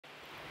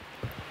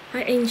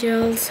Hi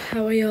angels,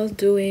 how are y'all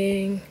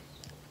doing?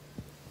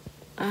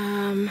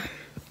 I'm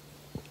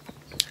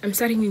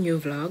starting a new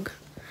vlog.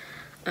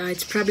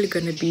 It's probably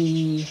gonna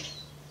be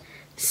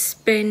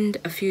spend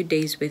a few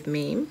days with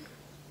me,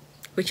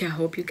 which I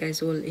hope you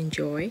guys will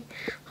enjoy.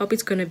 Hope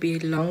it's gonna be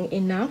long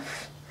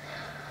enough.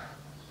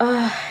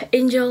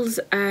 Angels,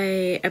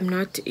 I am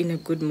not in a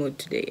good mood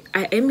today.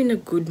 I am in a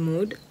good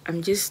mood.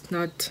 I'm just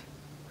not,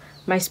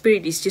 my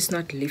spirit is just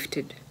not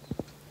lifted.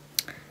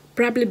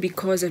 Probably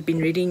because I've been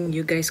reading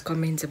you guys'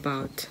 comments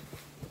about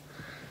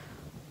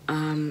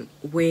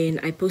when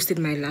I posted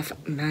my life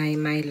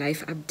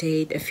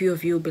update. A few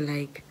of you will be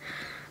like,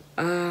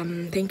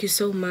 thank you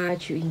so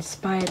much, you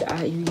inspire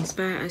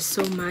us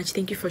so much,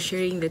 thank you for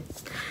sharing that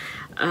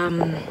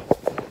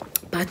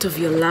part of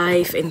your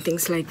life and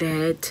things like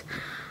that.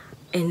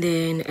 And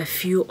then a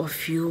few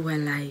of you were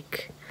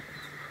like,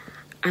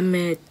 I'm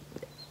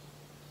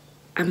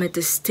at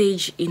a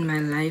stage in my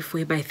life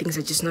whereby things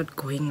are just not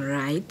going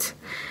right.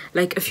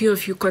 Like a few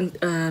of you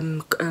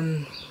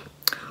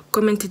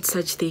commented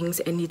such things,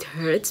 and it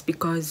hurts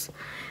because,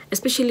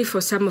 especially for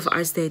some of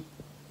us that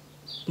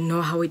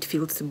know how it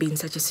feels to be in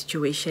such a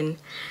situation,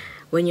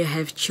 when you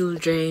have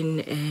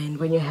children and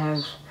when you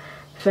have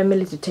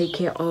family to take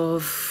care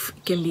of.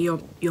 It can be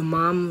your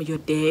mom, your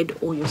dad,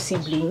 or your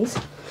siblings,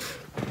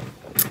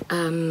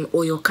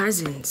 or your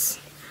cousins,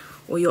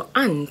 or your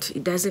aunt.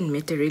 It doesn't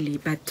matter really,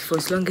 but for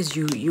as long as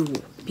you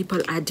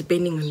people are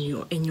depending on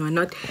you and you are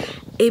not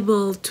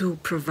able to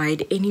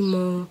provide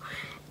anymore,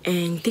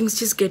 and things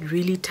just get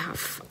really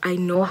tough. I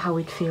know how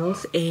it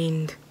feels,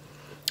 and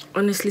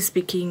honestly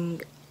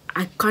speaking,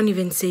 I can't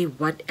even say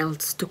what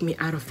else took me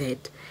out of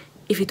that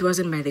if it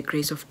wasn't by the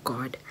grace of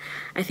God.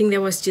 I think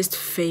there was just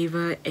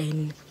favor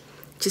and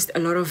just a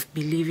lot of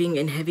believing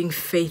and having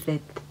faith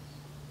that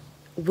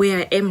where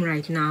I am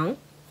right now,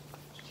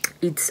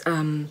 it's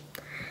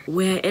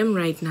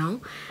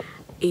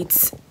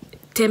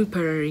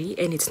temporary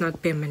and it's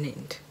not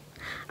permanent.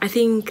 I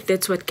think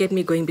that's what kept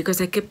me going,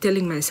 because I kept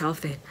telling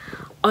myself that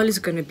all is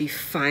gonna be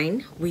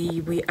fine.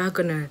 We are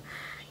gonna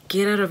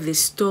get out of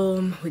this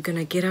storm. We're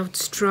gonna get out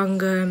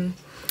stronger, and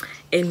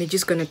we're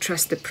just gonna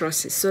trust the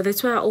process. So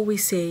that's why I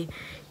always say,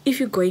 if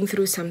you're going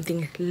through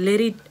something,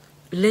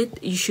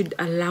 you should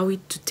allow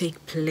it to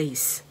take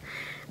place,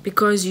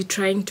 because you're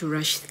trying to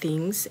rush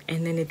things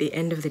and then at the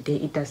end of the day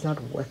it does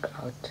not work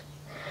out.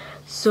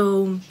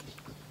 So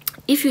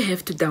if you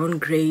have to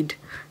downgrade,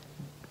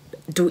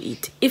 do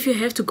it. If you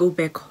have to go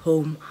back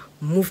home,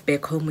 move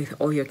back home with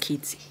all your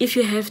kids. If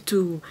you have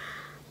to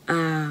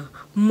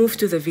move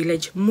to the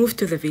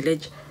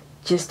village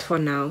just for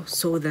now,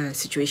 so the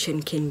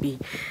situation can be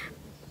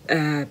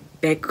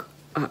back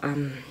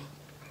on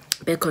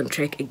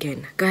track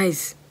again.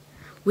 Guys,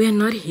 we are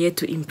not here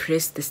to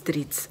impress the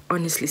streets,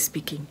 honestly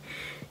speaking.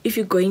 If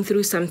you're going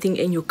through something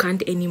and you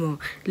can't anymore,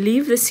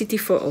 leave the city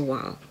for a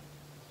while.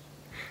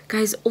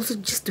 Guys, also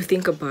just to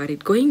think about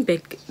it, going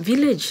back,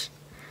 village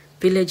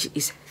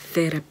is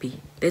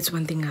therapy. That's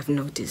one thing I've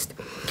noticed.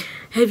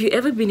 Have you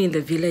ever been in the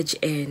village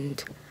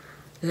and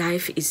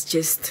life is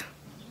just,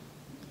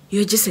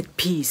 you're just at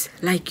peace,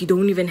 like you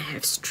don't even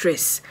have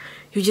stress,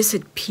 you're just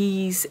at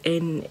peace,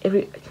 and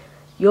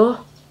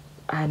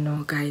I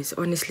know, guys,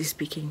 honestly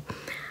speaking,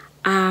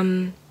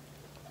 I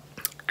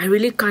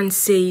really can't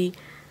say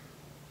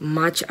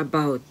much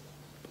about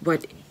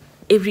what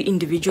every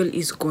individual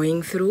is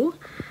going through,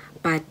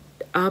 but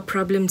our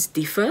problems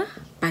differ,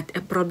 but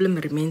a problem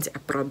remains a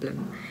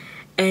problem.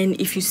 And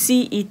if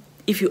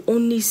you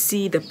only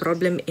see the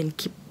problem and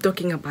keep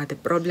talking about the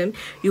problem,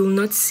 you will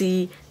not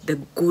see the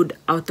good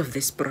out of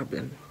this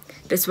problem.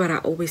 That's what I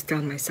always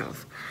tell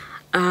myself.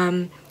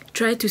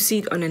 Try to see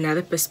it on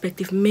another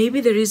perspective.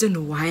 Maybe the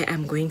reason why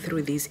I'm going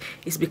through this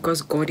is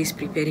because God is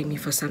preparing me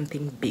for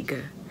something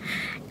bigger,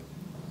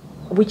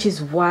 which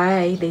is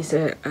why there's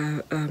a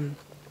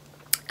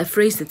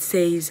phrase that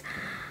says,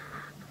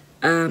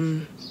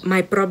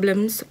 my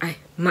problems,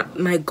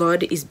 my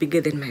God is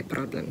bigger than my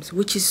problems,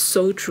 which is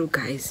so true,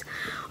 guys,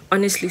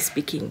 honestly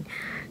speaking.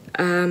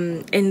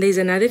 And there's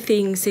another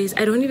thing says,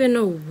 I don't even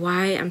know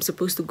why I'm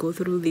supposed to go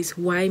through this.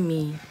 Why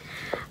me?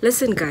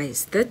 Listen,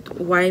 guys, that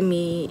why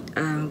me,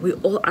 we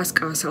all ask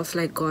ourselves,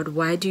 like, God,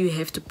 why do you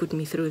have to put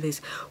me through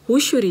this? Who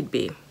should it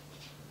be?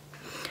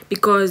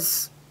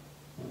 Because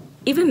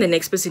even the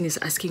next person is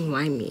asking,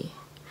 why me?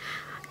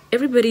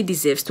 Everybody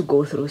deserves to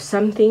go through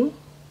something.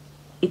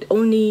 It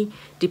only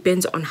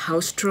depends on how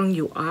strong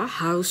you are,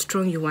 how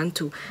strong you want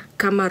to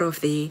come out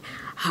of there,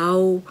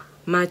 how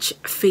much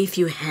faith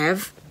you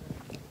have,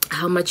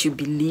 how much you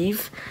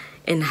believe,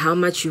 and how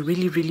much you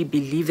really, really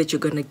believe that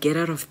you're going to get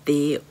out of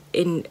there.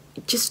 And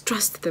just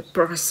trust the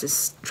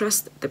process.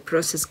 Trust the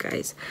process,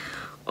 guys.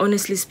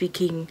 Honestly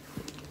speaking,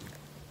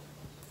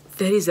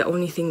 that is the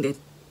only thing that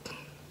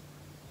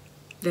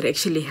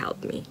actually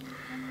helped me.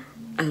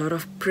 A lot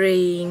of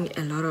praying,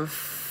 a lot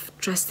of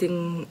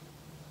trusting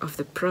of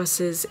the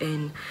process.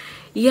 And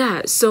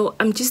yeah, so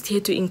I'm just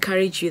here to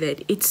encourage you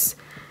that it's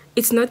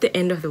not the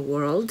end of the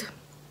world.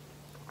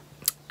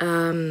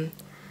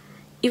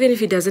 Even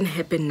if it doesn't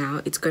happen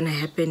now, it's gonna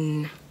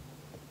happen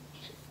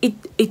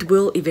it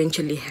will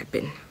eventually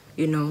happen,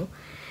 you know.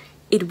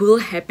 It will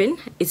happen.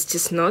 It's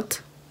just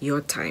not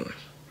your time.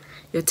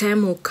 Your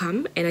time will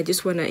come, and I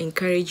just want to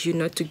encourage you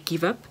not to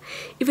give up.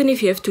 Even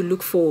if you have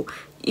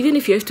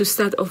to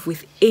start off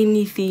with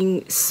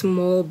anything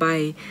small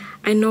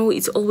I know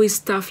it's always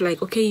tough,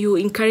 like, okay, you're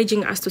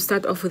encouraging us to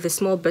start off with a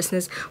small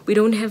business. We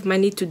don't have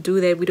money to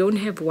do that. We don't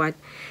have what?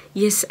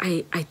 Yes,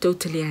 I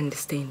totally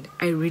understand.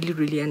 I really,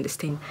 really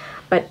understand.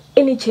 But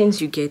any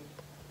chance you get,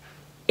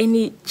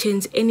 any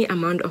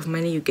amount of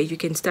money you get, you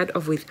can start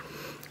off with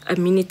a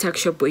mini tuck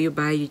shop where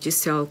you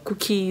just sell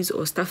cookies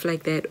or stuff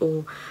like that,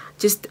 or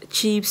just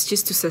chips,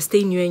 just to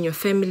sustain you and your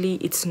family.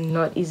 It's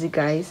not easy,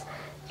 guys.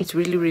 It's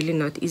really, really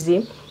not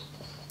easy.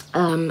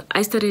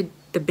 We started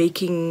the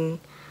baking,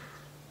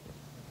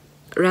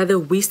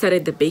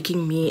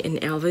 me and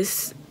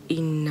Elvis,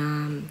 in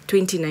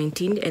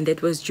 2019, and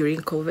that was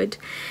during COVID.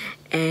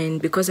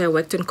 And because I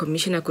worked on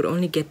commission, I could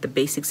only get the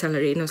basic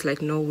salary, and I was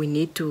like, no, we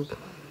need to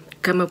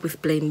come up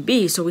with plan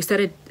B. So we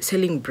started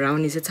selling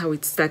brownies. That's how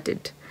it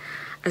started.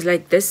 I was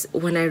like, this,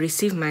 when I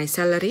receive my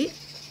salary,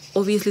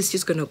 obviously it's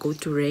just gonna go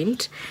to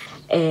rent,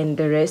 and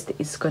the rest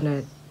is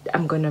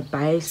I'm gonna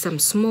buy some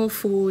small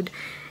food,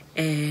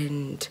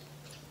 and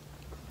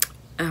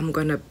I'm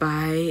gonna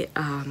buy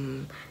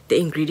the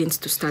ingredients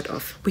to start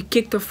off. We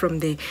kicked off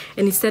from there,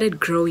 and it started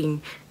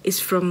growing. It's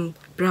from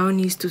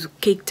brownies to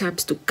cake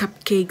tops to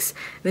cupcakes.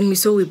 Then we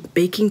saw we're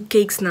baking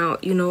cakes now.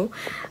 You know,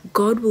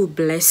 God will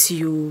bless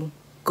you.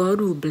 God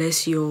will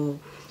bless your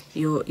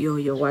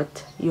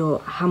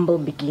humble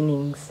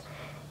beginnings.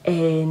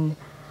 And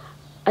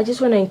I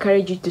just want to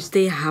encourage you to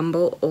stay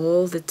humble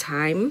all the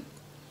time.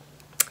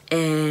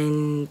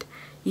 And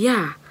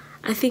yeah,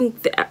 I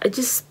think I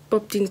just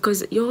popped in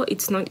because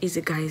it's not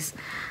easy, guys.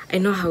 I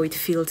know how it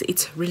feels.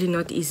 It's really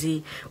not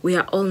easy. We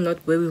are all not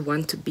where we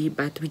want to be,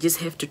 but we just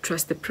have to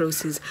trust the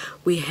process.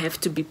 We have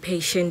to be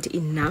patient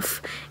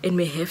enough, and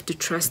we have to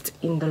trust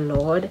in the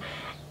Lord.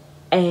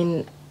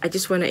 And I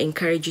just want to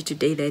encourage you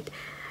today that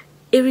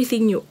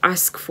everything you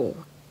ask for,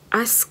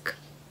 ask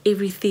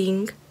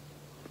everything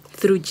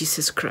through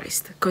Jesus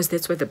Christ, because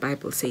that's what the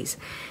Bible says.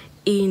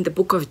 In the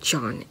book of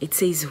John, it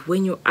says,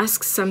 when you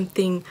ask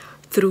something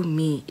through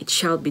me, it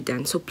shall be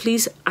done. So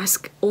please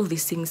ask all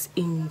these things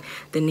in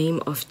the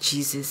name of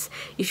Jesus.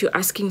 If you're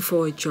asking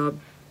for a job,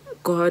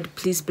 God,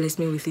 please bless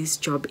me with this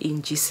job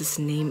in Jesus'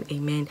 name,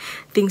 amen.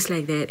 Things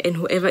like that. And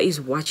whoever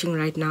is watching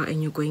right now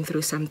and you're going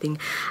through something,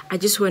 I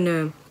just want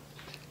to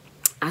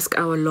ask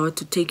our Lord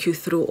to take you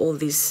through all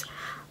these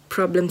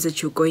problems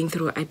that you're going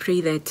through. I pray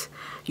that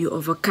you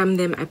overcome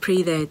them. I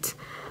pray that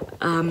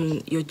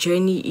your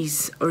journey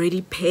is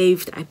already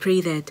paved. I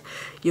pray that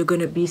you're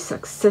going to be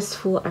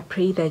successful. I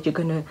pray that you're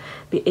going to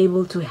be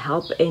able to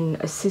help and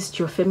assist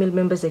your family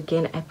members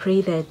again. I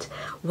pray that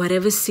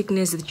whatever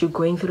sickness that you're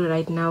going through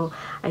right now,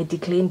 I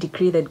declare and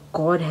decree that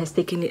God has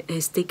taken it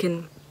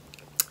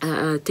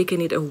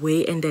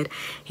away, and that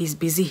He's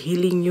busy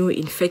healing you.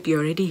 In fact,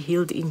 you're already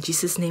healed in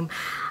Jesus' name.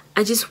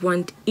 I just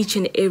want each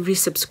and every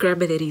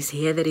subscriber that is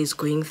here, that is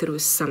going through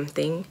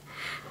something,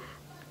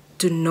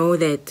 to know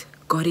that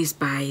God is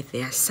by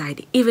their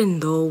side. Even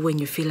though when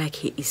you feel like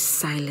He is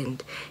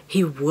silent,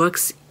 He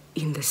works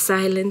in the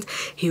silence.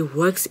 He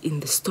works in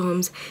the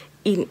storms.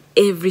 In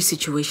every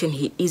situation,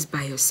 He is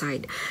by your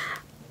side.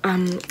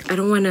 I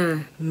don't want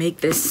to make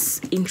this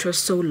intro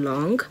so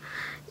long.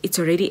 It's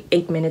already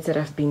 8 minutes that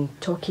I've been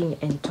talking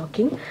and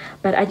talking,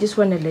 but I just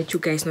want to let you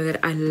guys know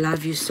that I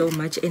love you so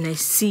much, and I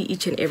see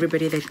each and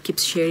everybody that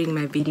keeps sharing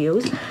my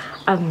videos.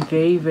 I'm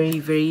very, very,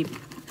 very,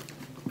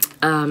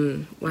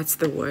 what's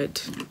the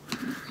word?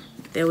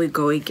 There we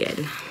go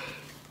again.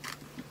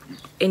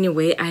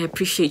 Anyway, I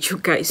appreciate you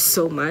guys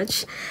so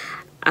much.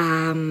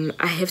 I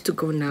have to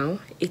go now.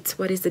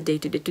 What is the day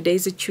today? Today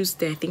is a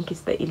Tuesday. I think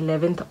it's the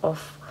 11th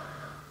of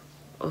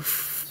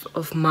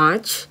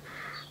March.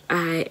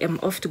 I am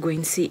off to go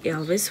and see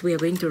Elvis. We are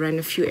going to run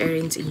a few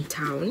errands in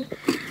town,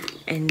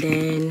 and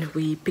then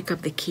we pick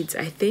up the kids,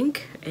 I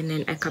think, and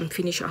then I come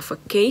finish off a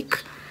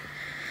cake.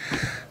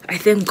 I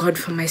thank God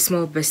for my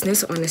small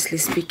business. Honestly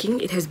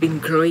speaking, it has been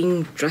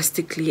growing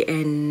drastically,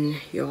 and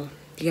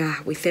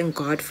yeah, we thank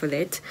God for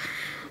that.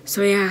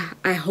 So yeah,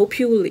 I hope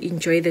you will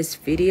enjoy this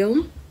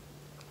video,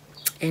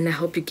 and I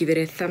hope you give it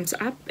a thumbs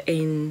up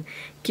and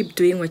keep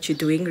doing what you're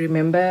doing.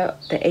 Remember,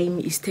 the aim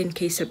is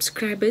 10K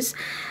subscribers.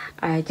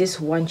 I just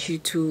want you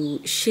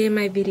to share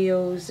my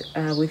videos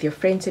with your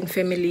friends and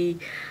family.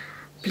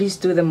 Please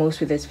do the most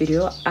with this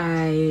video.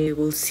 I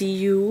will see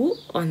you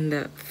on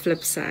the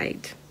flip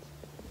side.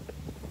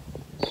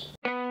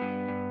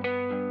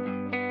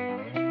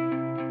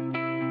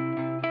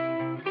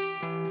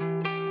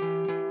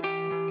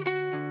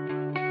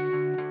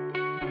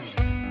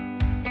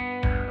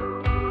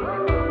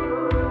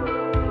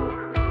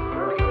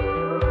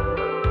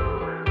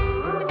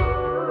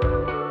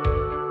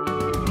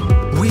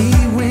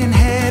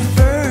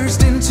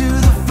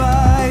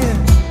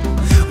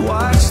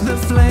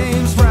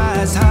 Flames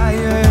rise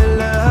higher,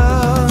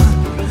 love.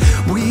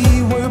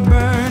 We were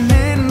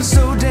burning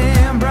so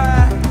damn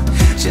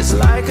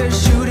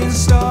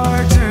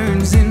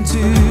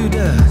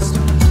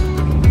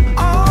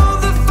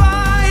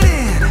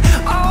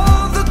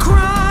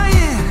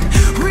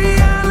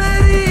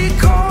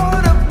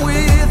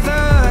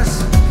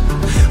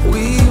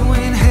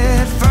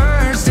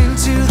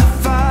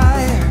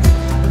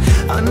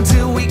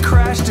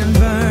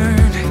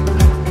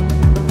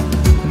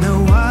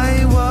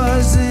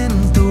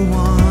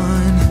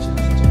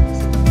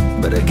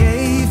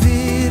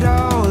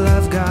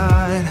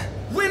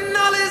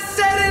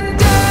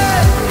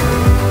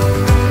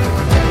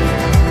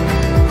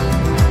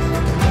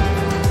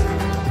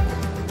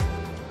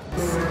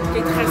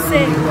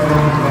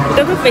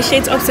my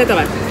shades opset of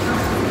it.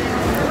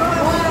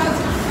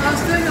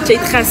 Jy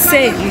het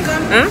gesê,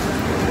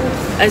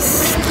 as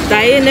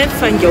Diane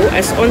van jou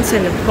as ons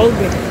in 'n hold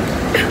me.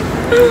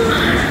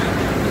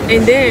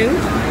 And then,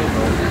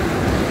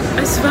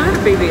 I swear,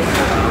 baby.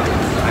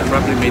 I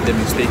probably made the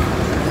mistake.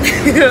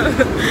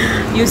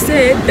 You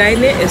said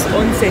Diane is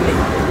ons in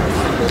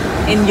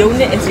and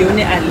Jone is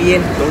Jone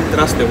alleen. Don't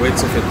trust the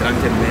words of a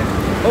drunken man.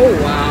 Oh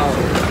wow.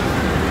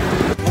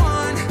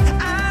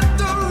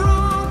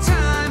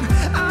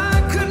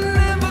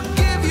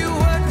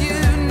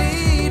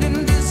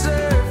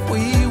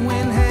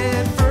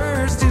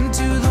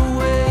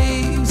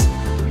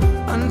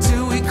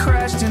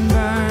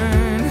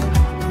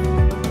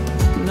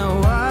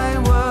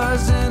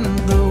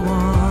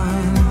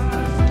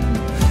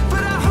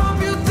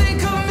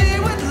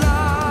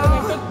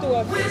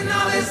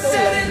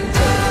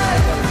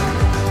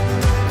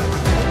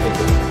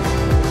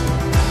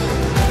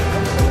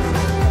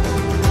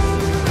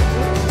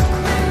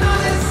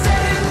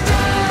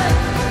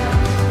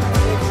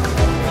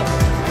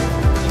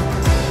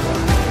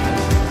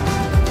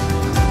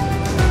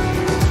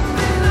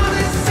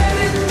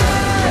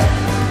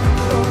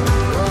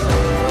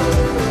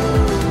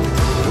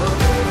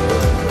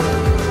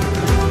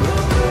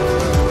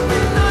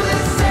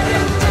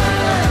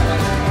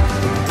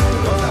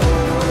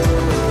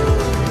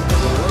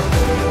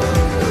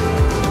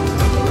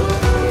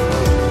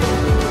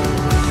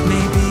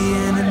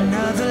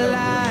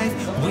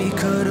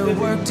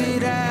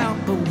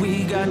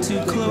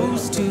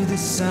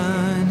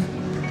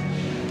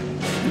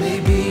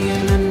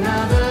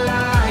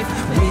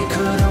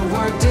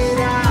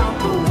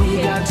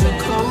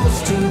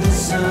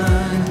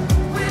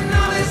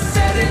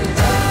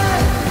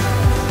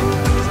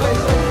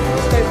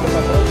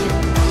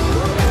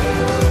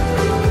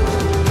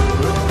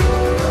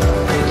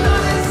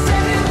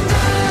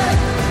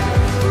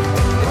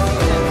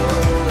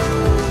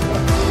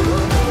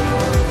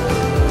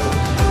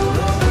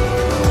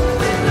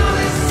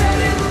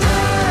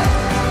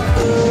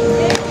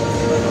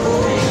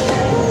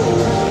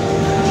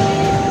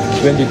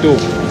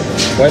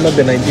 Why not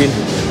the 19? These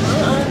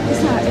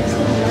are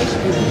extra large.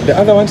 The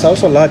other ones are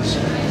also large.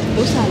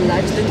 Those are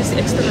large, that is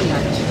extra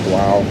large.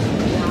 Wow.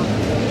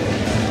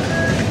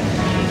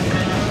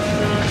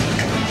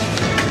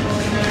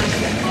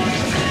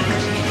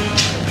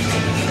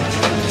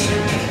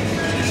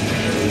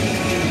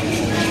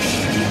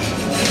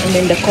 And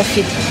then the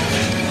coffee.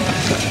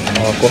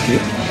 Oh, coffee?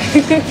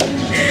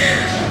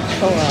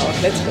 Oh wow,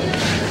 let's go.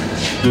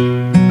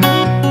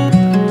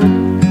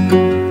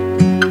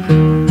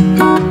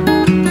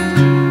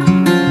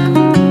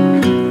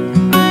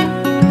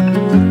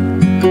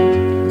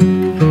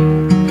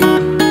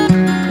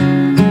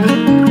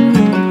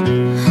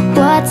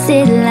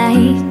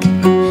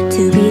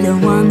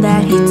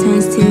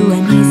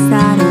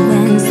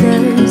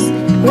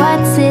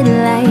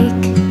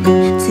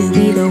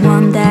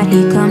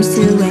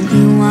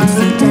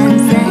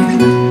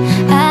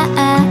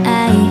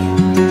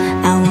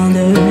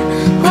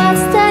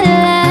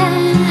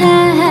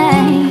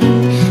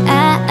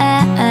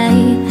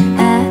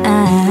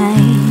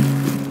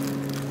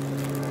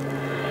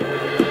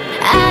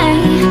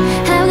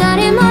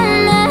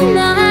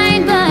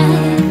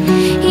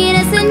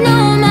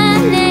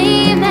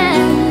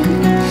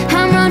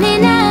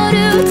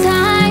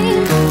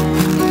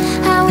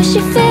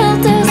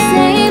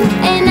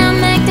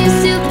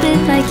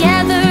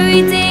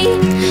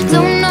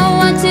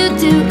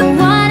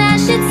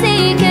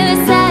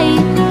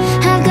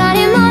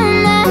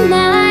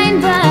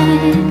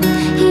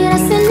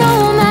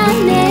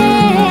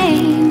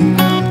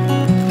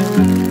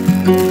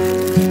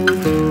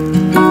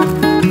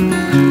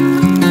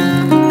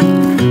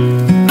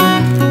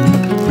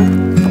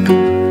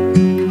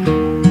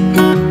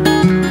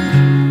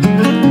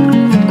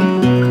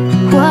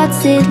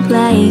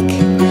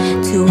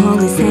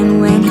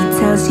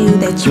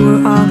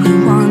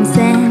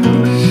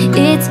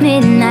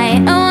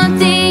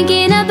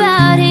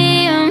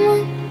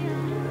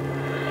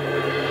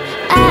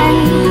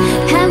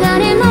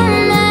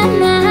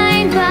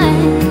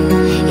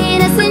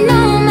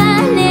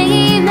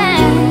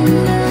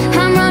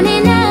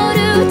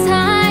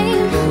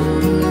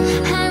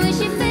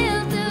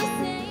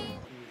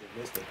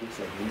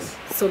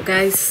 So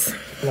guys,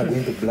 I'm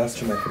going to blast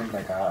you, my friend,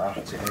 like,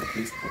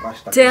 please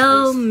wash that.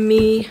 Tell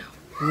me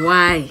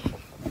why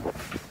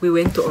we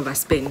went to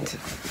overspend.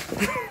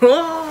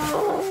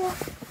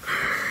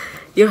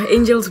 Your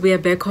angels, we are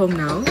back home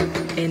now,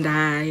 and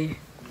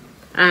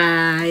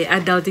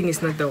adulting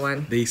is not the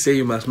one. They say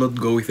you must not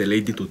go with a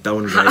lady to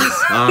town, guys.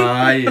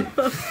 Aye.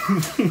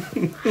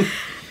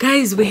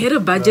 Guys, we had a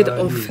budget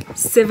of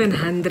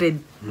 700,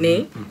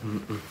 ne?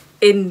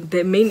 And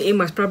the main aim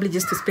was probably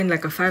just to spend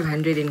like a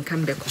 500 and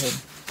come back home.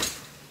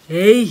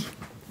 Hey,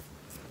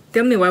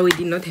 tell me why we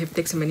did not have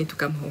taxi money to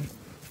come home.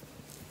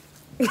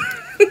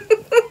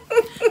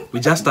 We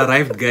just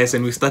arrived, guys,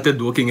 and we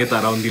started walking at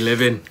around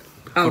 11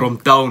 from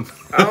town.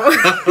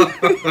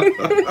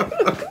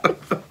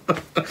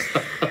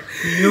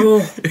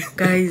 Yo,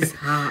 guys,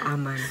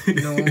 man,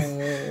 no.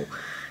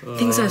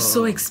 Things are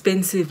so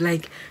expensive.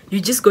 Like, you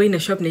just go in a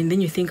shop and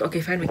then you think, okay,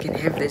 fine, we can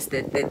have this,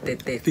 that.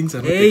 Things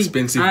are not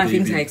expensive, baby.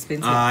 Things are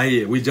expensive.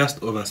 Yeah, we just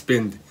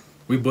overspend.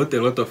 We bought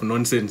a lot of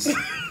nonsense.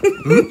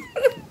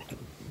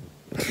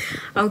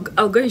 I'll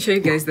go and show you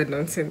guys the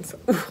nonsense.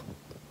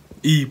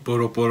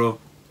 Poro.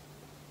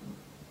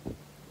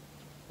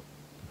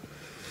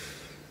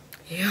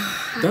 Yeah,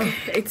 okay,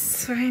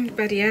 it's fine,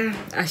 but yeah,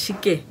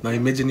 ashike. Now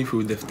imagine if we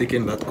would have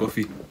taken that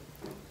coffee.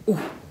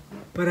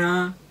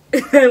 Bruh.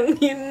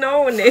 You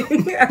know,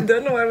 I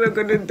don't know what we're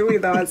gonna do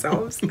with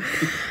ourselves.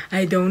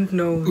 I don't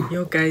know.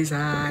 You guys,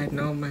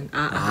 no man.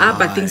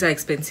 But things are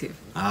expensive.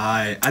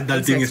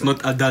 Adulting is not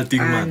adulting,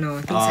 man.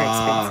 No, things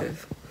are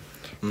expensive.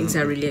 Things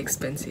are really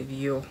expensive,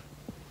 yo.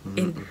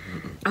 And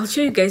I'll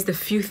show you guys the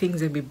few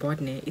things that we bought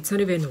now. It's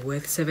not even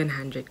worth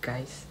 700,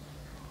 guys.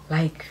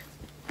 Like,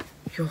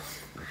 yo.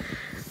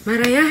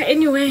 But yeah,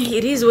 anyway,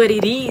 it is what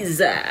it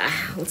is.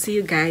 We'll see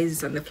you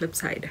guys on the flip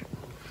side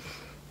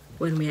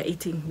when we are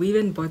eating. We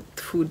even bought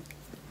food.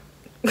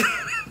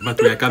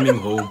 But we are coming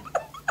home.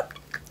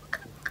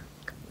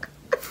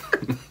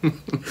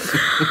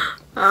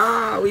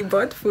 We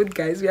bought food,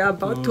 guys. We are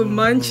about to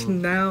munch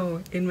now.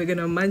 And we're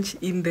gonna munch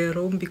in the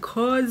room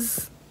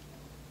because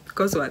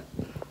what?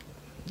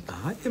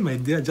 Yeah, my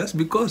dear, just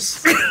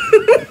because.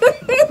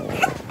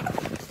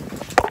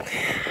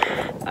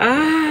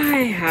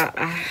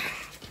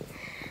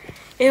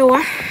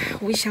 Ewa,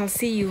 we shall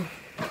see you.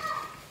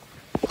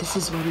 This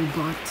is what we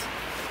bought.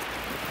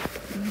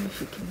 I don't know if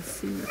you can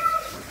see.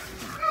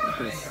 I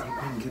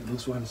can get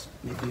those ones.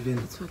 Maybe even.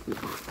 That's what we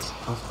bought.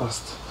 Half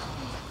past.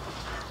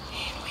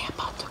 And we're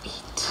about to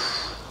eat.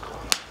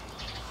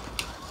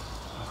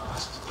 Half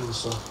past 2,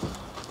 so.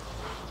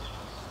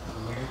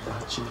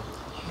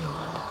 Yo,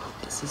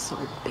 this is so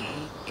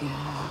big.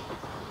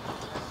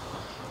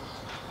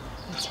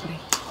 Let's pray.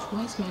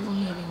 Why is mine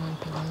only having one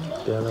pillow?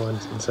 The other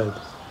one's inside.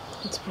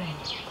 Let's pray.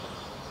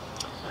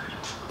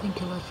 Thank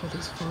you, Lord, for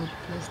this food.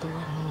 Bless the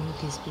one who made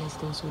this. Bless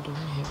those who don't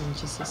have. In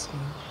Jesus'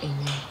 name.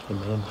 Amen.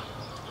 Amen.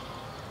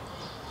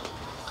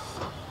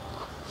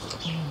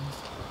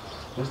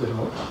 Where's the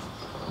remote?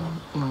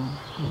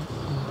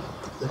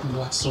 Let me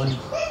watch Sony.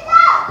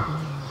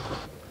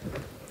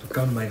 To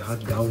calm my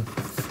heart down.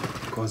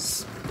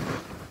 Because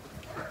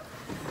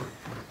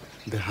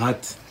the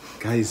heart,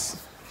 guys,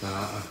 the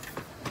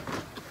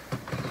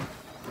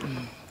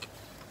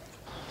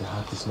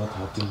heart is not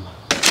hurting.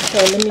 So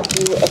let me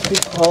do a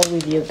quick haul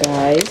with you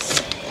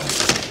guys.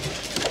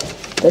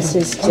 This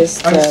is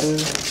just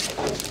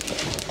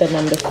the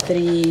number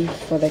 3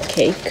 for the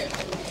cake.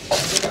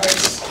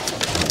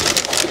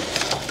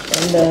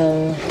 And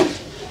the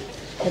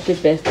happy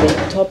birthday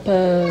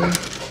topper.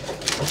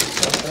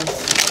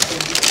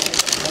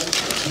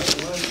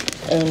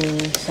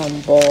 And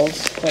some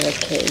balls for the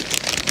cake.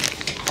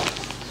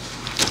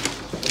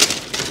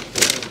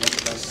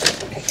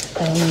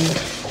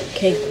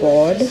 Cake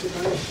board. These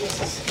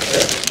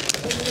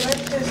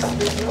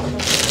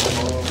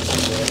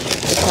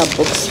are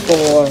books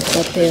for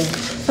hotel.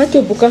 What's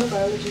your book?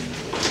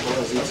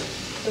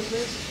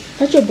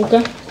 What's your book?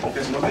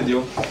 There's no video.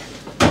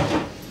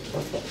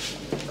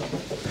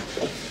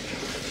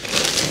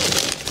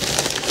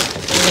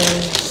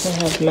 We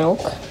have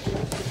milk.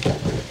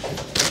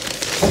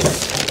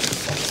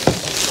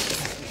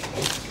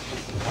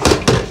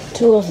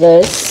 Two of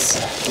this.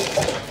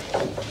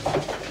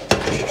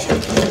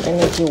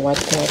 Energy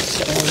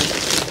whatnots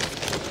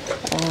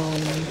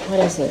and what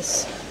is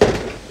this?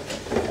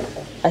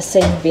 A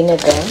saint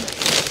vinegar.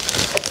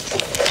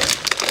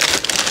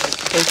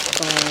 We've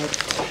got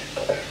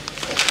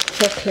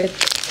chocolate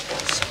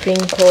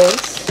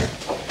sprinkles.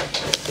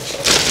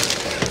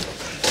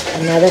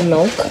 Another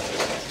milk.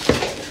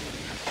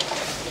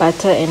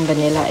 Butter and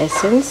vanilla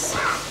essence.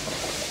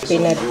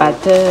 Peanut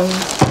butter.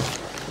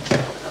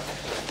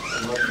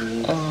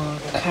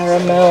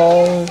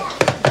 Caramel.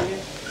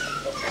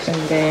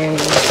 And then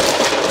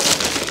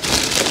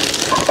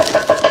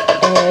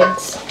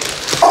eggs,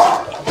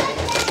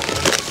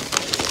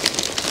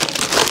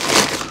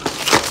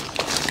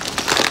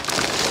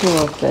 two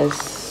of this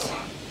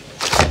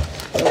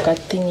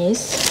yogurt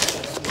thingies,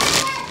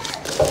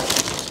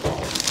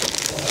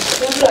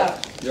 sugar,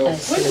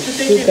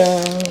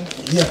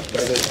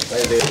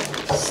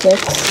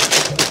 snacks,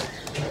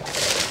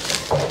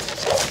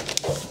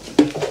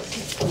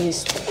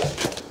 yeast,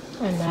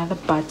 another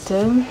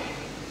butter,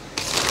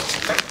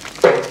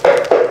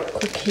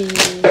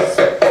 cookies,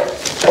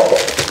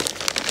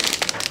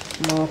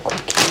 more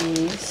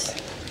cookies,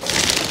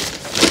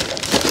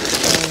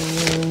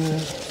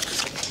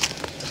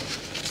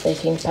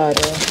 baking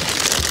powder,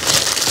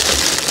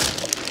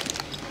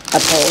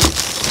 apples,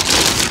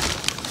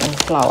 and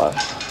flour,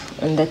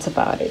 and that's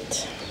about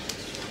it.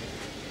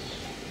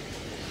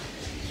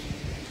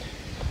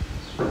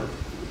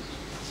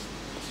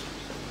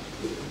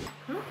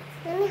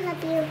 Let me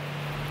help you.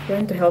 You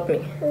want to help me?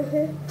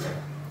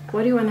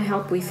 What do you want to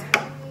help with?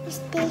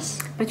 This.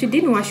 But you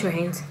didn't wash your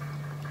hands.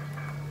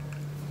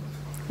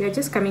 We are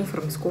just coming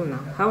from school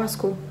now. How was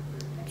school?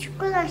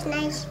 School was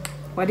nice.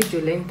 What did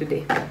you learn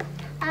today?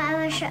 I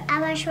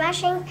was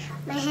washing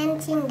my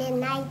hands in the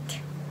night.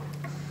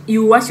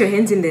 You wash your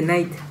hands in the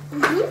night,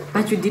 Mm-hmm.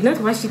 but you did not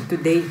wash it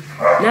today.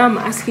 Now I'm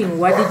asking,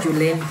 what did you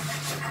learn?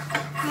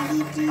 I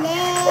did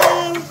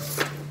learn.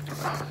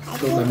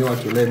 Show mommy what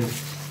you learned.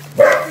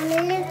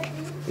 Look.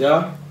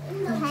 Yeah?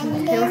 I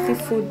learned. Healthy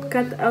food.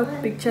 Cut out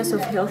pictures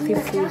of healthy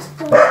food.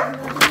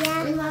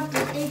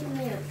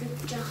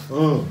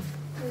 Yeah.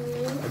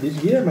 Did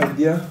you hear, my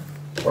dear?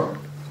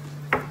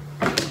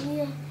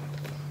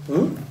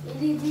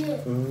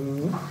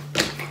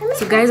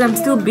 So guys, I'm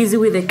still busy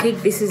with the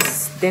cake. This is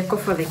deco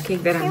for the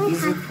cake that I'm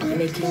busy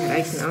making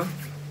right now.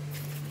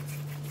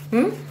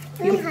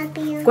 Let me help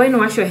you. Go and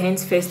wash your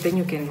hands first, then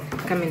you can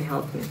come and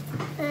help me.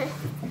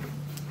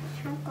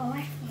 I'll go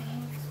wash my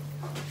hands.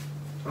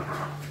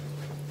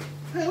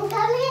 I'm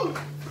coming.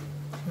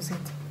 Who's it?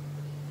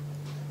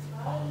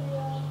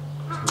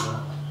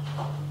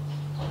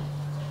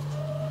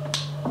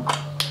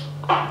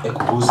 Ek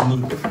boos nie.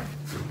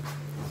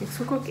 Ek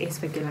soek ook eens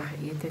wat julle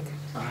geëet het.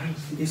 Ai,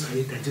 dis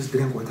geëet. I just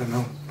drink water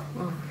now.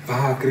 Oh,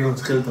 Waar kry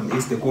ons geld om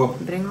eers te koop?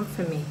 bring ook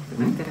vir my.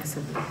 Water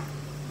asseblief.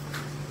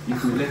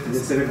 If you let the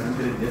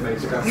 700 there by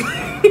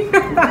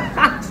skas.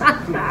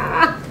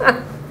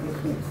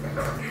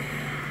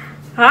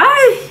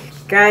 Hi,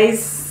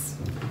 guys.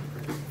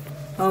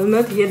 I'll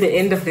not hear the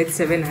end of that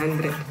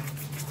 700.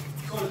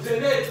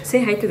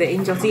 Say hi to the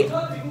angel. See.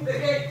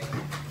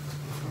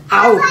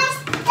 Ow.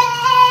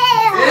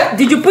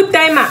 Did you put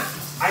timer?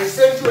 I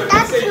sent you a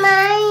That's message.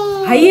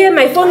 mine. Hi,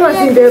 my phone was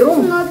in the This is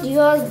room. not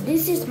yours.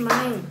 This is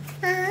mine.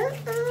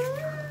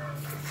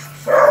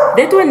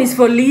 That one is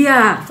for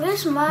Leah.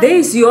 Where's mine? There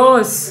is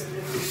yours.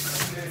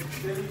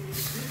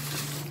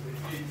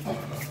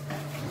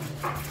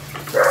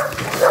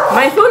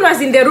 My phone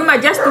was in the room. I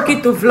just took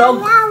it to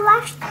vlog I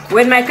washed.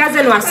 when my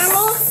cousin was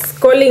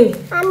calling.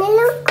 Mommy,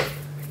 look.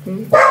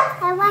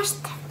 I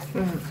washed.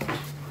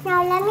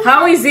 Now let me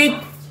How is it?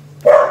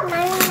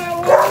 Mommy,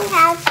 let me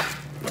help.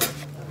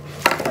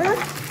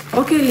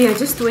 Okay, Leah,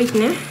 just wait,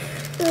 ne?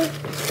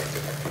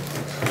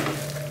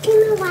 Give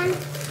me one.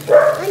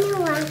 Only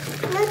one.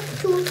 Not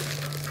two.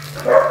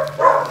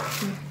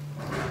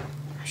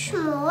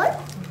 Small.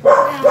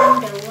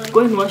 Go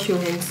and wash your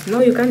hands.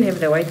 No, you can't have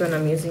the white one.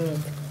 I'm using it.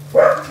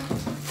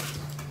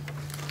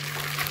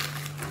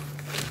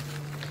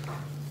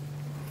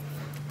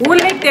 Who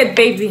like that,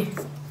 baby?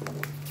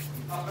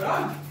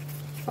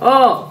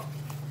 Oh,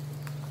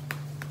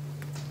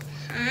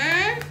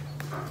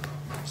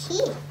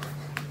 See?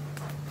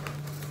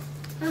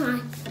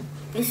 Alright.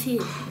 I see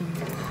it.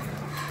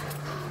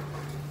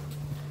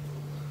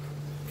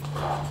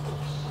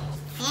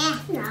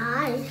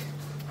 Nice.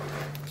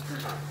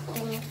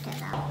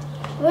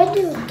 Where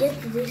do you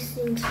get these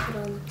things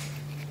from?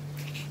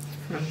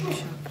 from the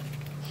shop.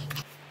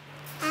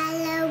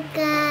 Hello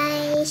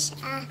guys,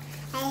 I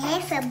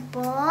have a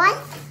ball.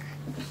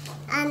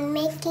 I'm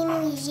making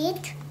with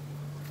it,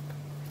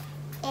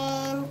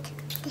 and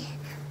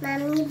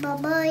Mommy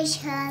Baba is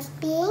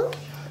helping,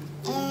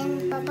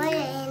 and Baba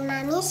and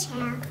Mommy is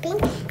helping.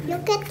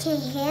 Look at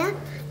here.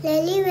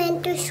 Lily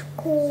went to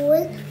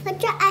school.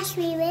 But as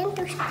we went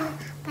to school,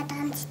 but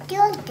I'm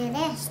still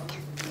dressed.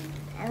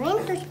 I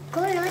went to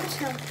school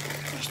also.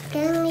 I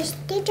still miss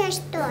teacher's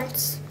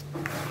dolls.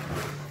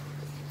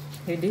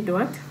 You did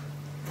what?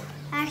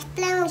 I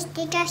still miss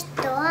teacher's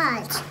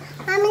dolls.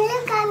 Mommy,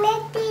 look, I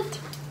made it.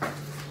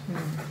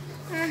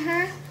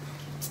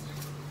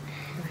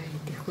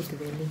 Die goed,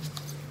 Willy.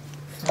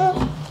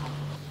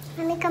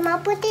 Mommy, come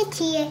on, put it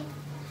here.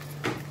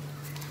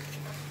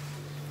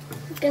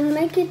 You can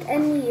make it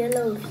any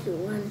yellow if you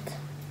want.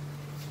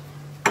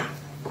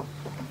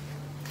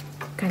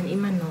 Kan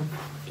iemand nog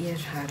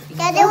eers haar in?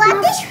 Daddy,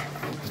 what is?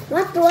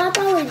 What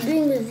are we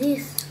doing with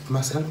this?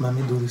 Must help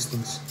mommy do these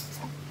things.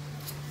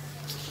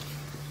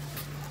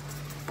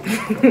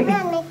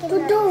 To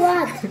do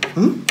what?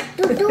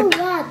 To do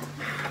what?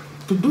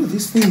 To do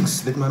these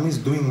things that mommy is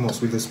doing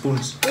most with the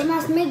spoons. We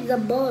must make the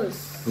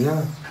balls.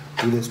 Yeah,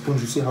 with the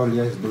spoons. You see how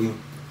Leah is doing.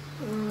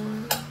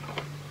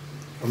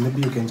 Or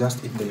maybe you can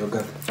just eat the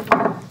yogurt.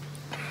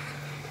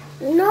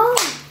 No,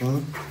 Hmm?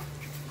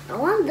 I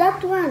want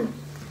that one.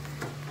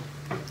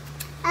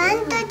 I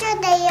want to do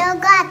the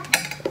yogurt.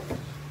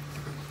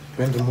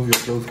 You want to move your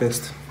clothes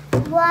first?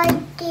 Why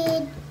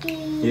did you?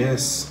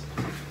 Yes.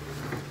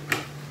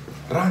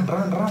 Run,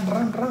 run, run,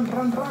 run, run,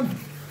 run, run.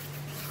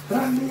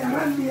 Run, Leah,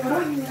 run, Leah,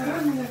 run, Leah,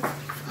 run, Leah.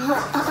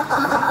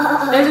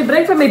 En je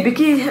brengt van mijn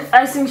bikkie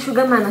icing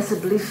sugar man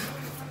alsjeblieft.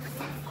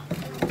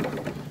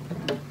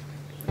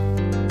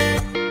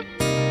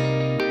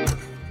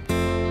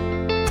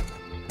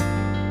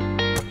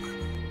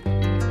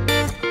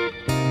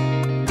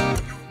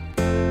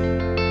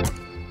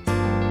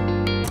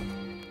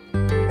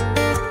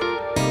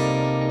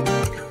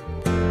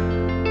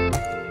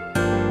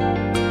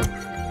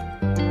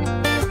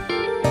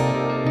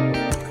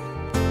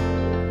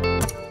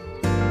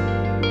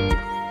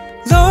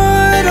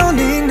 Lord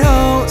only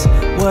knows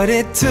what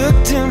it took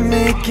to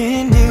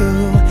making you,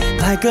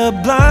 like a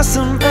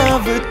blossom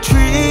of a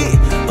tree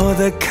or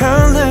You're the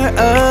color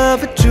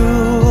of a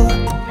jewel.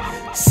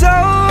 So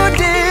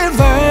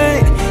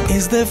divine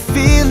is the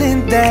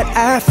feeling that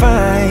I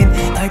find,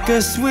 like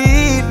a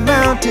sweet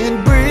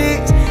mountain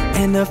breeze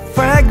and a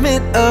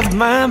fragment of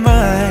my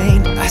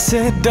mind. I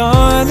said,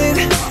 darling,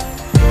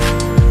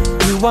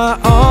 you are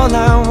all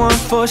I want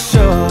for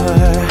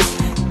sure.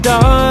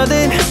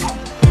 Darling,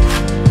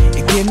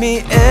 you give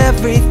me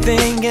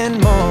everything and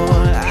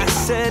more. I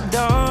said,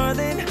 darling.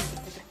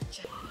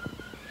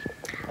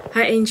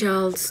 Hi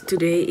angels,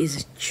 today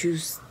is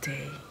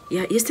Tuesday.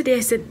 Yeah, yesterday I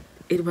said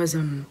it was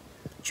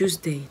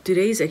Tuesday.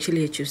 Today is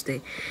actually a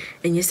Tuesday,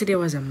 and yesterday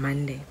was a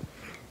Monday.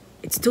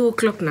 It's 2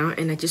 o'clock now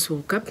and I just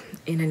woke up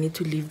and I need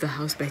to leave the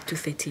house by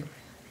 2:30.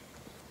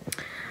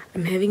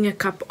 I'm having a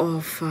cup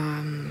of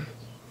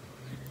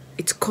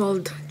it's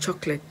called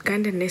chocolate,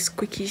 kind of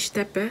Nesquikish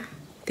type of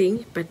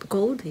thing, but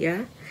cold,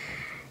 yeah.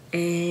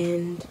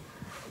 And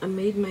I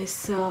made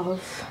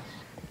myself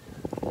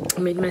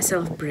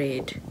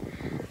bread,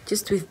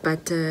 just with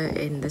butter,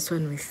 and this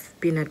one with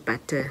peanut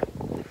butter.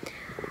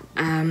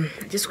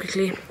 Just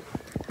quickly,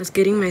 I was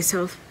getting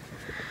myself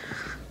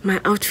my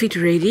outfit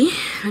ready.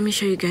 Let me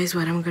show you guys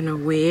what I'm gonna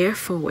wear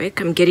for work.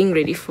 I'm getting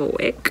ready for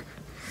work.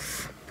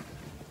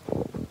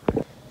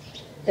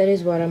 That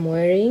is what I'm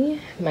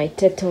wearing, my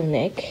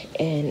turtleneck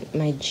and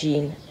my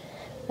jean.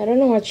 I don't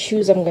know what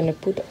shoes I'm gonna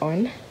put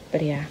on,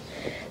 but yeah.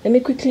 Let me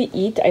quickly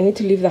eat. I need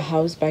to leave the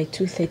house by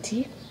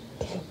 2:30.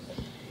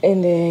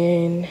 And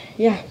then,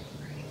 yeah.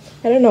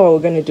 I don't know what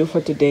we're gonna do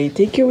for today.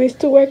 Take you with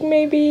to work,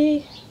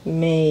 maybe?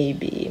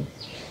 Maybe.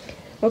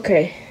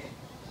 Okay.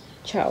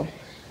 Ciao.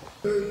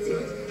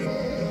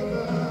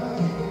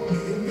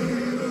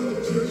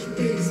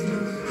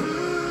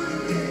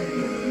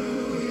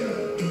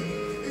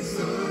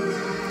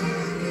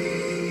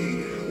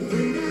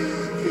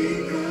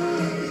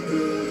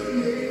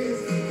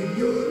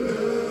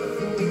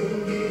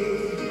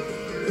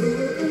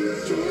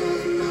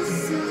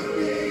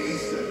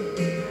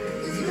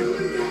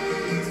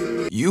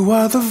 You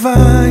are the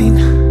vine,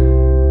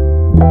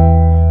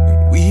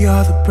 and we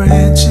are the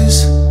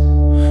branches.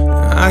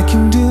 I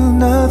can do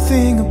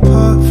nothing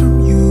apart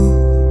from you.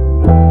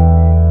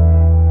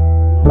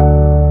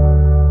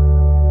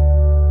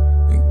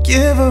 The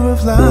giver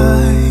of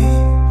life,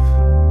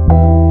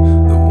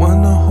 the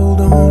one to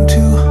hold on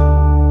to.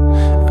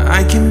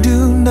 I can do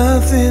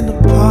nothing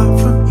apart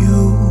from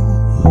you.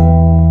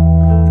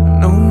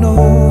 No, no.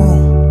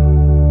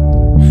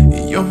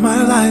 You're my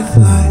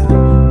lifeline.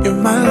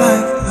 You're my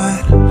lifeline.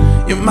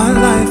 You're my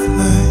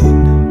lifeline.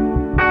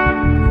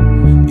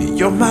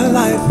 You're my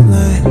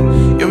lifeline.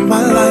 You're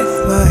my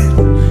lifeline.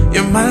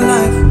 You're my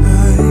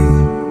lifeline.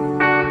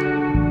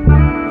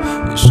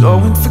 You're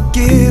showing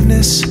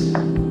forgiveness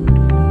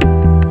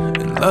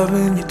and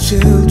loving your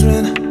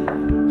children.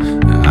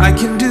 I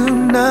can do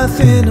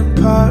nothing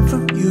apart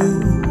from you.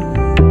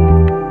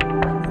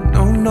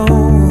 No, no.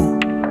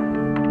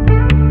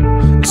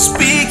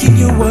 Speaking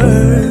your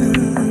word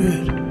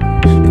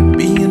and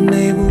being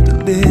able to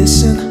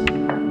listen.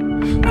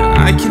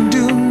 I can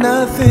do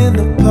nothing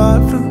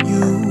apart from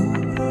you.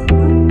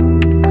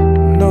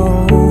 No.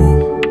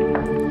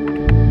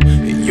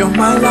 You're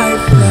my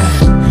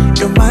lifeline.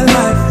 You're my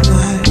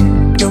lifeline.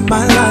 You're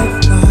my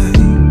lifeline.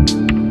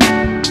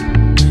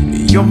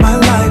 You're my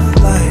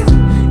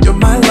lifeline. You're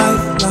my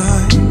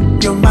lifeline.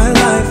 You're my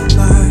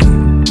lifeline.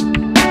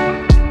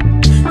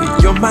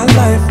 You're my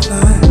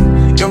lifeline.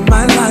 You're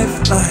my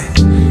lifeline.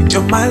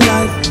 You're my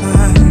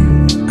lifeline.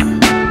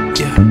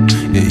 Yeah.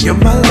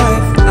 You're my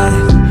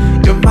lifeline.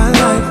 You're my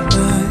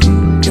lifeline.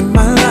 You're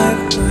my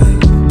lifeline.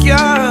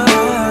 Yeah.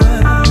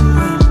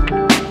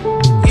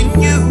 In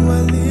you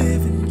I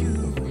live, in you.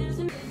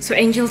 So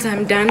angels,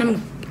 I'm done.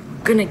 I'm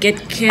gonna get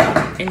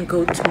kept and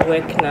go to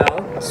work now.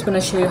 Just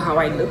wanna show you how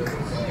I look.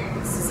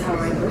 This is how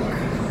I look.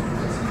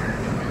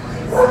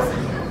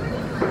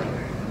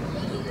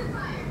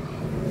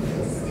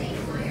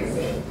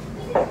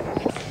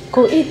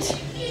 Go eat.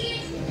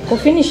 Go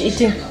finish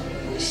eating.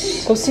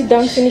 Go sit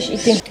down, finish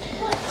eating.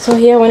 So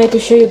here I wanted to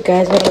show you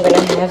guys what I'm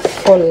gonna have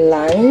for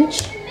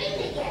lunch.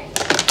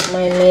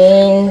 My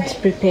main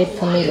prepared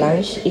for me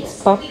lunch.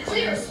 It's pap,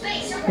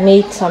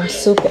 made some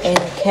soup and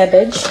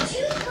cabbage.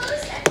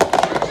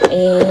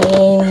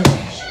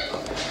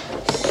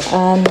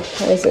 And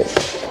what is it?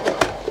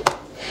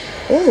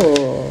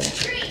 Oh,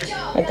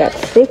 I got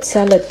fruit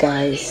salad,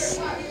 guys.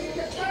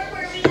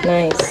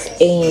 Nice.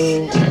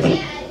 And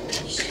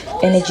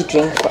energy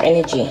drink for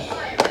energy.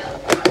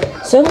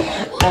 So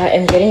I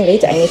am getting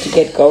late. I need to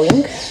get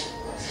going.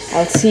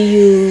 I'll see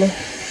you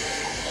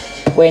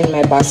when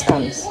my bus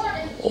comes.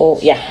 Oh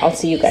yeah, I'll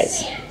see you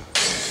guys.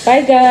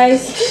 Bye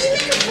guys.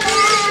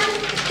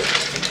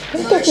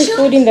 Don't talk with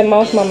food in the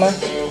mouth, mama.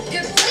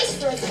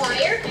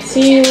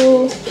 See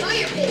you.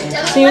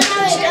 See you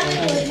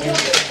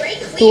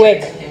to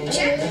work.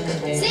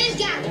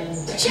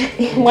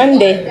 One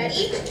day.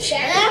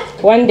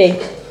 One day.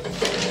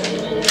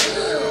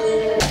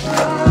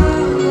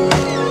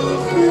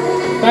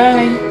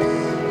 Bye.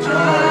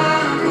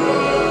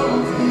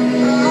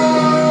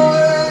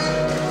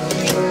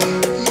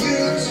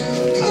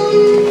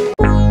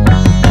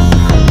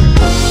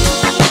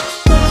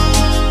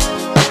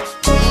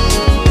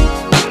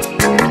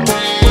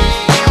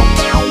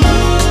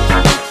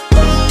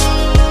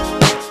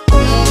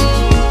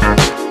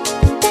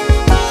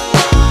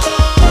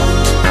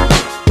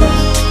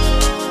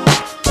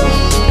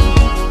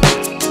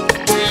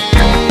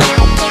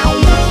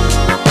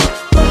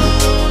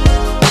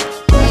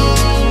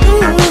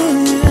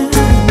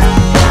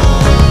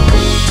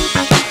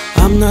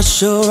 not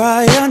sure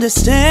I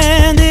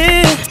understand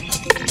it,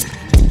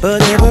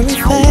 but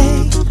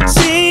everything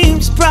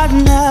seems brighter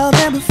now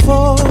than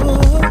before.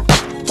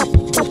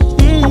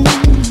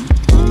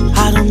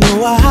 I don't know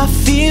why I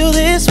feel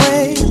this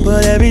way,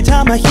 but every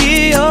time I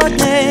hear your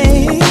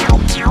name,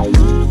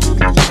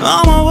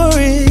 all my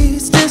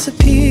worries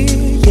disappear,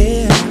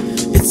 yeah.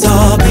 It's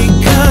all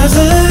because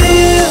of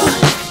you,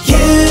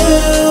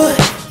 you,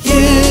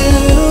 you.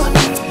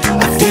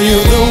 I feel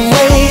the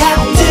way I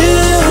do.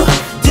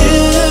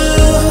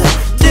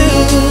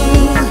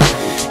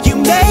 You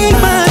make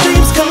my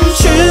dreams come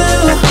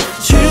true,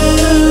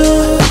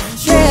 true,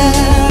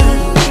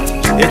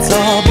 yeah. It's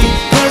all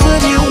because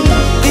of you,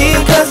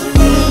 because of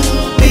you,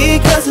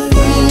 because of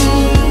you.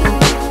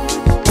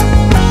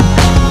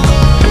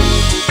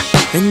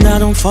 And I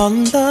don't fall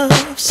in love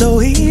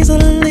so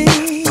easily,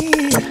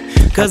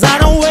 'cause I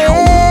don't wear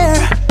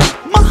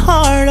my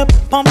heart up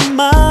on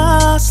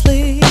my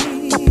sleeve,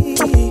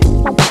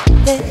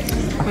 yeah.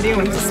 What do you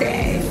want to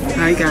say?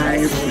 Hi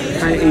guys,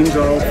 hi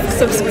Angel.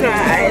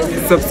 Subscribe.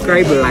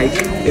 Subscribe, like,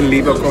 and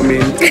leave a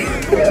comment.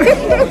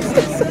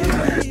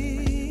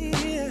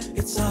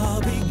 It's all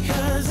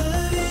because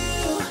of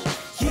you,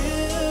 you,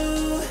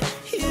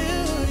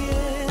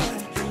 yeah.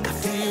 I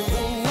feel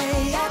the way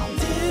I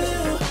do.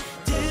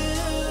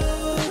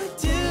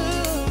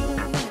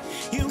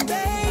 You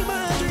make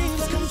my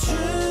dreams come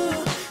true,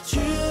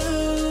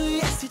 true,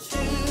 yes you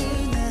do.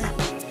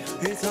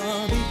 It's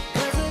all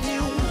because of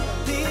you,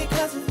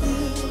 because of you,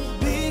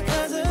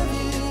 because of you.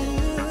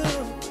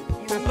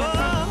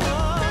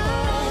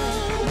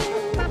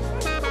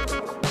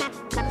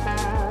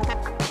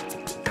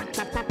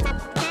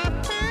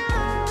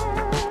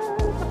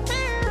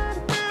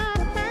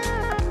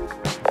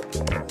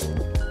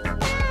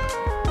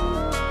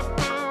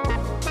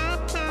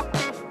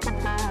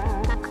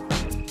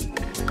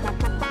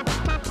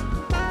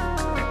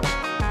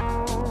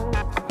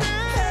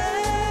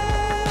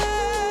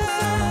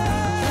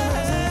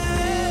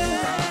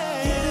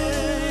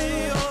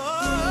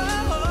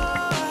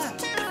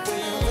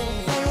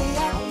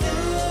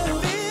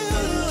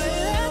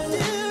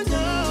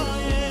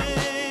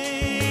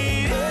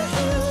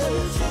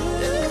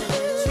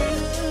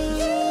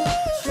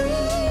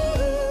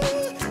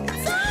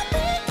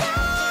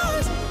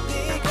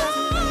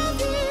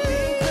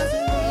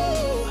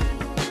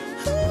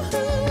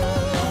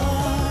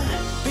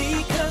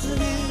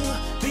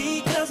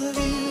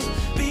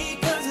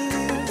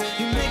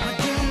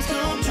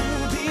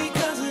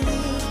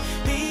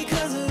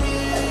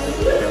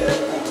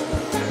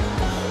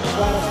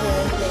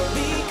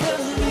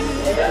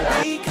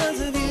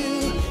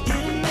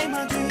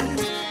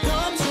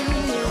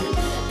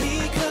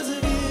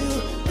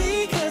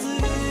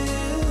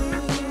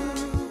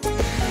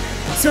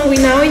 So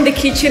we're now in the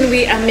kitchen.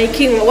 We are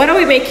making, what are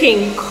we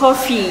making?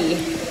 Coffee,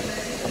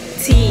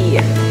 tea. You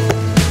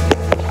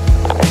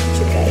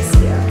guys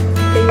here.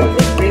 Can you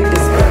please bring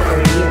this up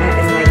already? I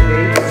am like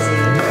very busy.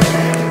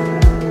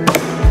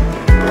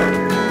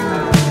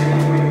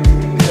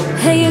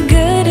 Hey, you're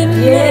good at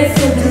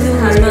making me lose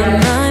my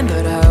mind,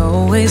 but I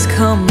always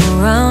come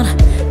around,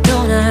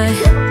 don't I?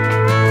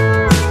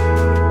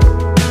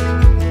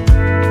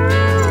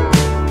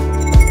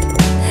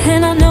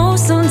 And I know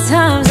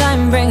sometimes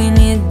I'm bringing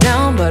you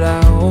down, but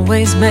I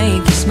always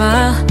make you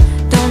smile,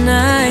 don't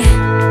I?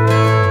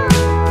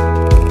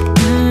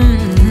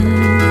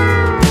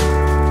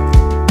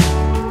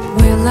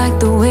 We're like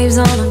the waves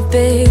on a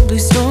big blue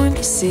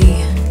stormy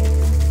sea,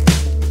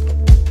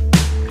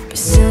 but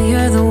still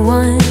you're the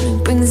one who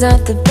brings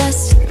out the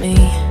best in me.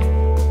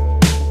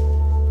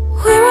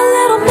 We're a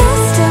little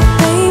messed up,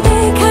 baby,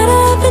 kinda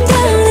up and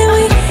down, and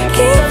we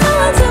keep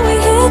falling till we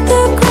hit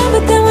the ground,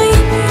 but then we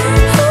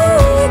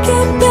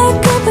get back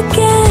up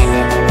again.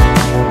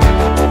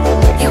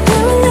 Yeah,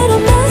 we're a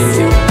little messed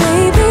up,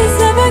 baby, it's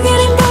never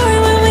getting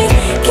boring when we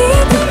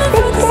keep moving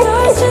for the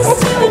stars,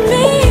 just you and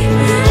me.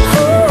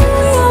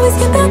 We always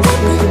get back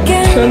up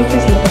again.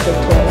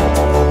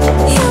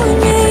 You and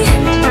me.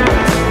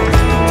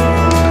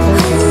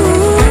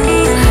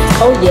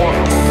 Oh yeah.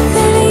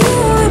 Baby, you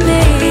and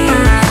me.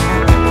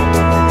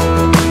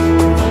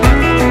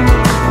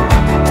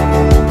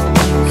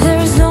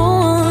 There's no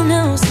one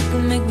else who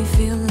can make me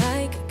feel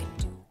like I can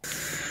do.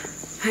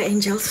 Hi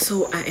angels, so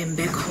I am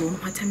back home.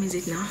 What time is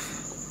it now?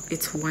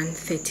 It's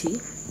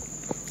 1:30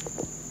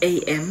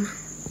 a.m.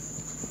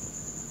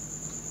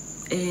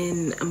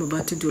 and I'm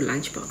about to do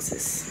lunch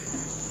boxes.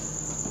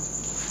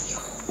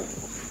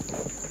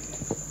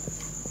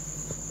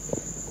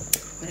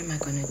 What am I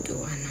gonna do,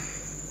 Anna?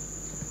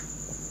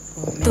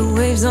 Oh, The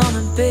waves on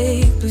a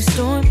big blue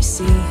stormy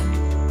sea.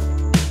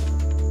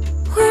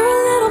 We're a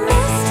little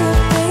messed up,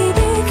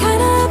 baby,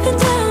 kinda up and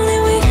down,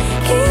 and we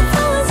keep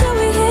falling till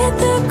we hit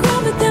the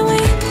ground, but then we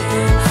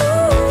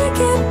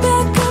get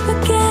back up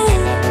again.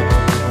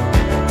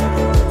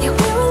 Yeah,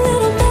 we're a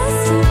little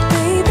messed up,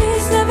 baby,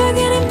 it's never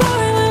getting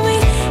boring when we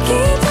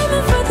keep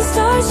aiming for the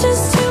stars,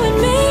 just you and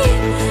me.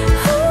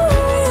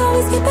 We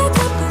always get back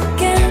up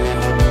again.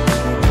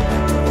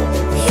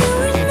 You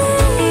and me,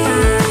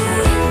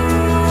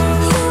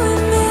 you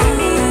and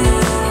me.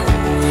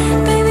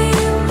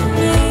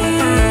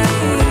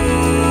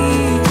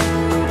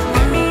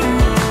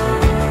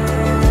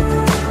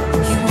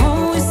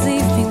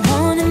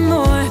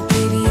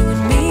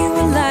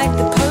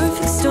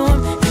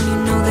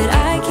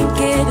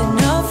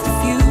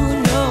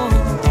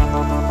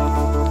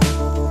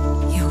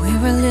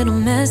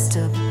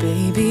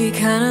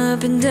 kinda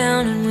up and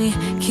down, and we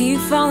keep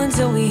falling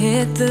till we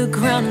hit the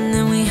ground, and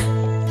then we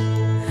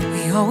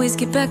always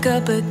get back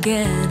up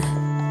again.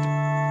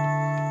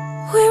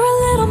 We're a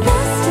little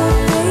messed up,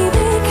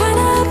 baby,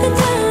 kinda up and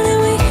down, and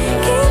we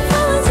keep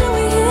falling till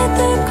we hit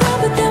the ground,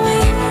 but then we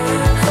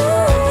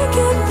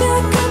get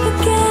back up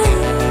again.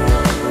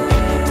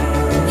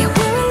 Yeah,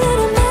 we're a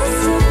little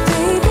messed up,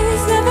 baby,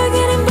 it's never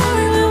getting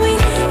boring when we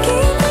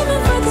keep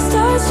aiming for the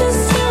stars,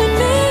 just you and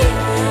me.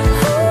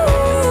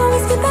 We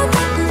always get back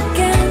up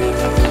again.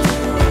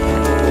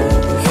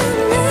 You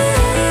and me.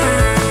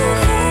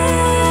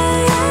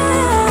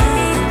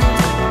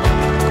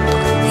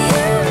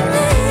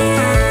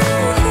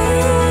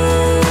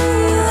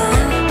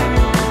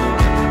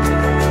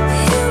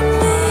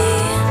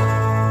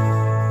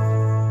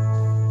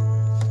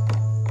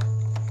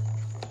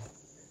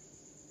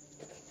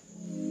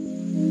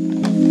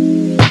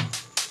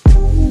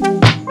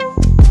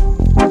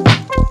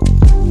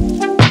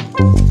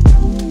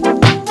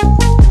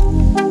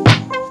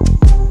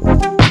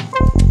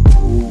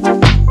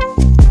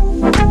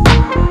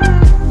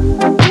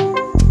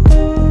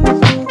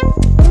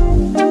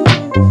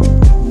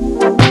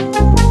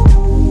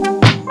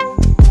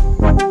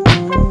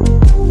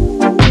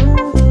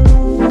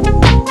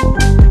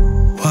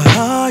 Why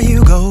are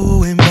you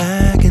going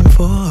back and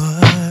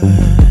forth?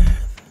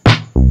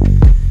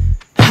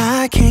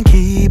 I can't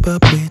keep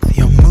up with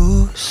your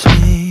mood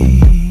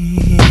swings.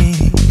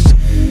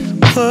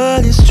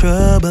 What is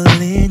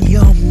troubling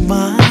your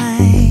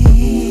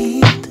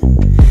mind?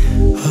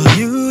 Are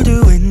you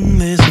doing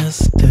this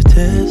just to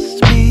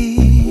test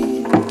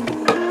me?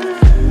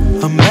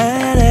 I'm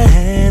bad at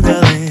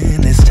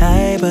handling this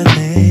type of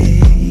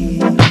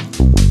thing.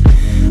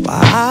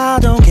 Why I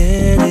don't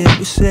get it,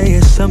 you say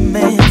it's a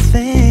man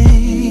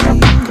thing.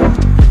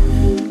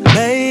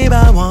 Babe,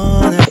 I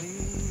wanna.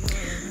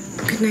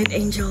 Good night,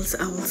 angels.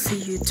 I will see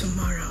you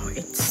tomorrow.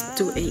 It's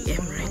 2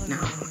 a.m. right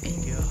now,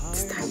 and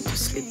it's time to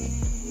sleep.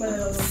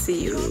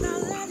 See you.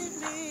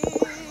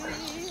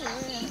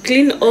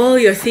 Clean all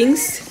your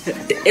things.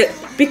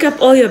 Pick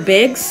up all your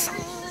bags.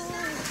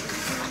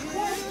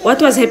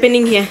 What was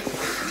happening here?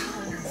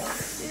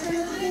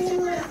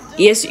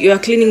 Yes, you are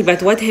cleaning,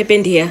 but what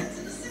happened here?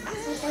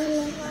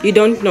 You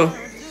don't know.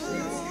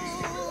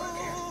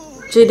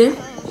 Jada,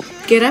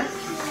 get up.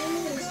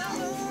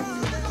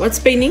 What's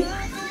paining?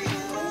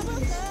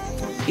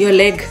 Your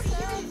leg.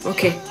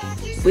 Okay.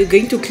 We're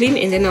going to clean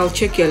and then I'll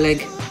check your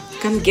leg.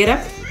 Come, get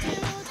up.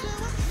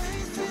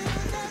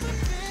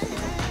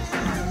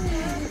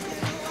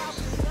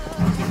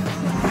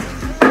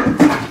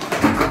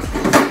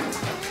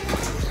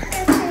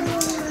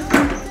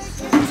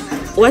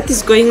 What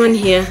is going on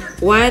here?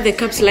 Why are the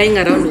cups lying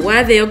around?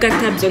 Why are the yogurt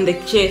tubs on the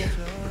chair?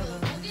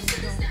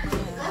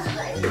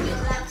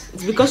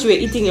 It's because you were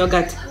eating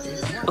yogurt.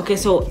 Okay,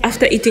 so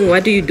after eating,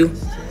 what do?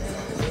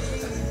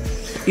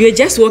 You're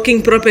just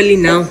walking properly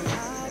now.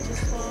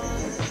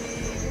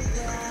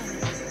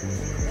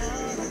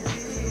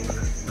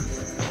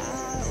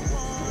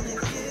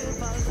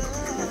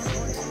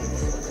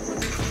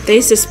 There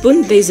is a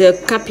spoon, there is a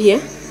cup here.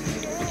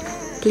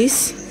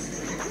 Please.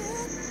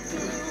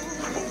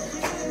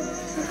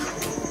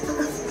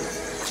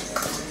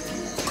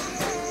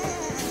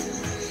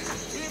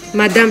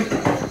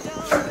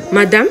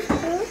 Madam,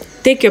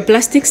 take your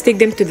plastics, take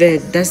them to the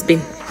dustbin.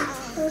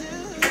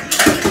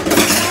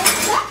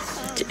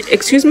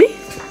 Excuse me?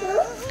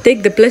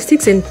 Take the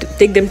plastics and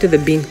take them to the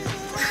bin.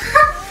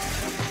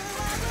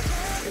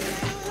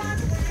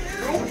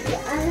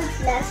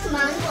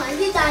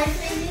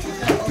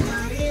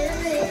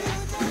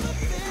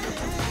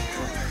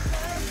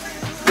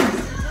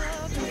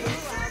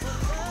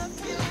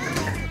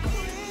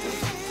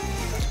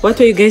 What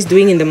were you guys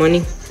doing in the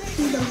morning?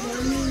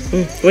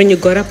 When you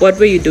got up, what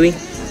were you doing?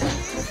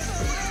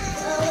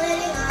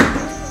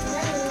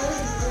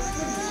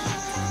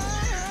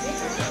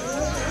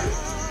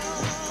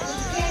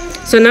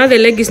 So now the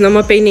leg is no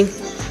more paining.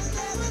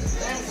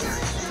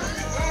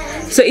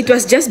 So it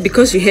was just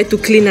because you had to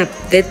clean up.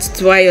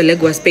 That's why your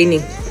leg was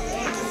paining.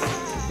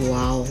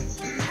 Wow.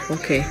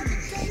 Okay.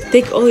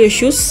 Take all your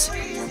shoes.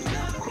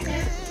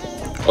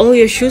 All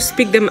your shoes,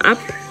 pick them up.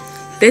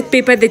 That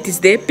paper that is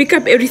there, pick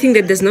up everything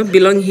that does not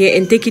belong here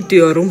and take it to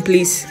your room,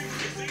 please.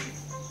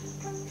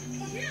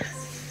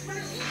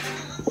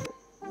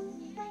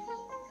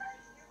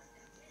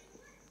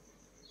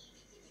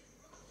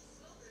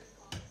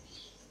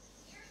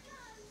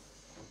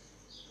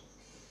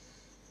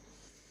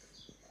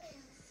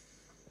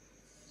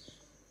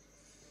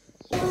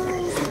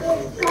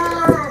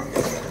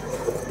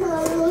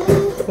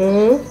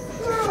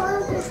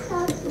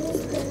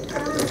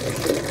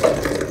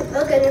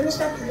 Okay, let me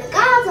start with the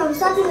cards. I'm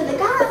starting with the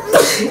cards.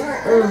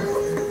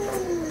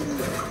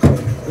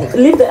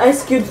 Leave the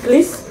ice cube,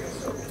 please.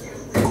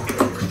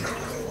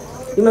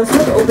 You must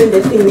not open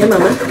the thing, yeah,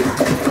 Mama?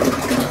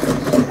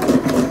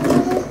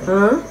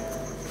 Huh?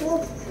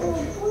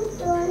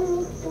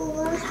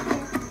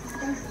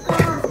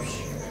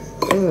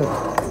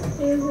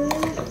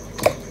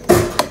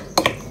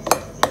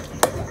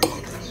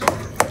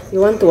 You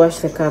want to wash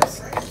the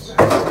cups?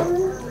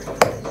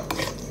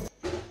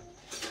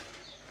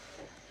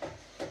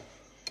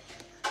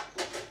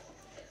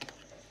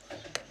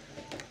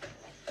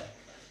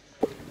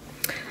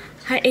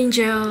 Hi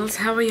angels,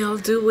 how are y'all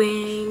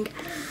doing?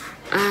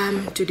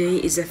 Today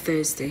is a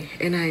Thursday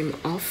and I'm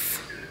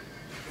off.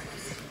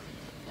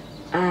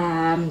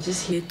 I'm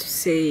just here to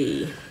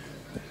say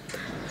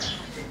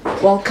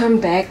welcome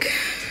back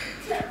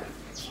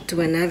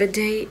to another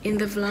day in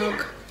the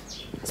vlog,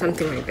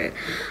 something like that.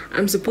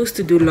 I'm supposed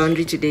to do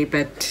laundry today,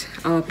 but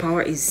our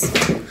power is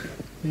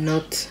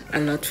not a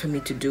lot for me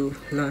to do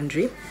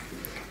laundry.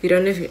 We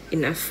don't have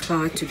enough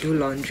power to do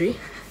laundry,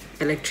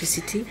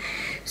 electricity.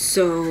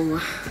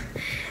 So,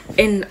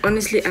 and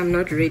honestly, I'm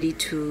not ready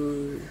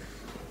to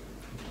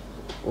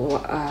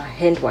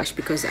hand wash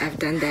because I've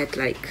done that,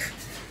 like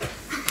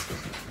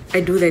I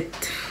do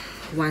that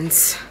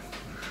once.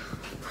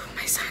 Oh,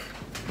 my son,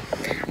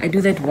 I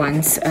do that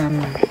once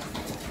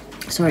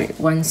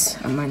once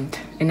a month,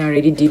 and I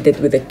already did that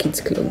with the kids'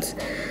 clothes.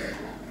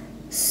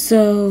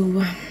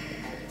 So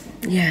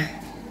yeah,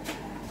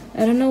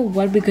 I don't know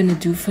what we're gonna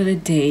do for the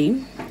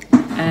day.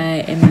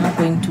 I am now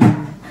going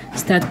to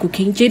start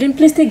cooking. Jaden,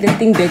 please take the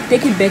thing back.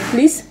 Take it back,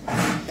 please.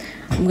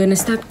 I'm gonna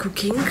start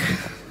cooking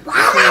for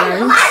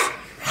lunch.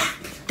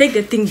 Take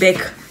the thing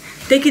back.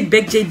 Take it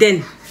back,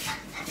 Jaden.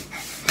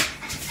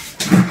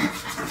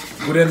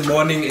 Good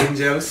morning,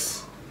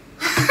 angels.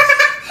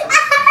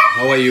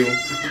 How are you?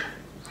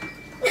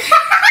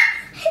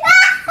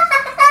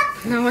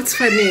 Now what's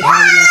funny?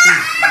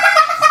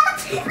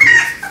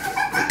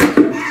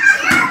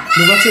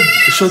 No, what's a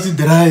shorty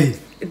dry?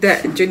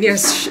 The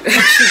Junior's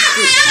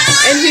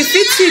and he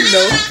fits it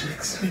though.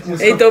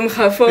 Hey, Tom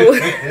Hafo.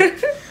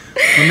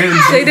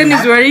 Jaden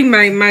is wearing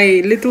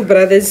my little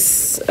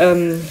brother's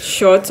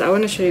shorts. I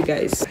want to show you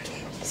guys.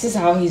 This is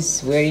how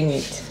he's wearing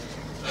it.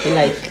 He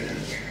like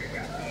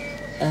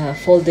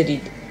folded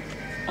it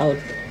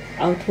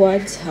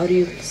outwards. How do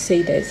you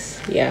say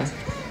this? Yeah.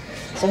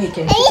 So he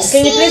can.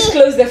 Can you please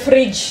close the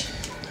fridge?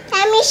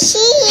 Let me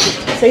see.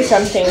 Say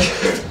something.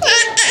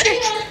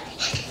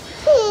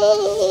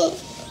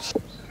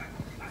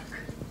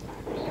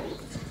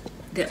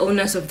 The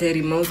owners of the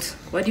remote.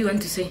 What do you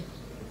want to say?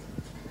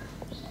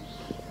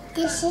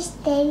 This is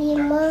the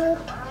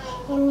remote,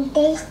 and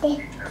this the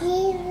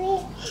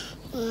TV,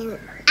 and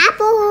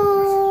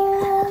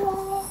apple.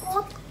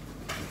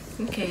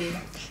 Okay.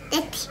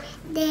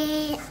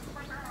 The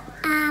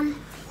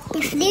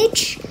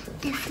fridge,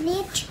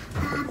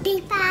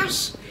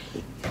 papers.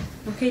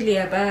 Okay,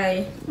 Leah,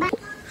 bye.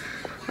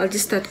 I'll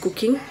just start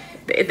cooking.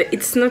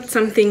 It's not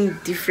something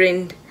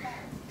different.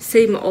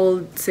 Same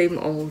old, same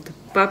old.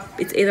 Pap,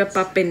 it's either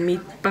pap and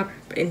meat, pap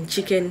and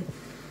chicken,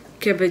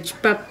 cabbage,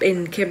 pap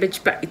and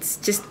cabbage, pap. It's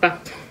just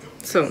pap.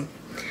 So,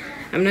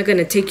 I'm not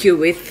gonna take you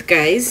with,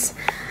 guys.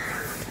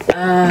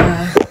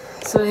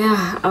 So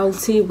yeah, I'll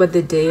see what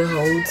the day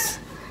holds.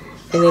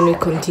 And then we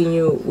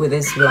continue with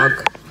this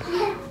vlog.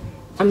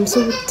 I'm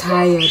so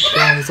tired,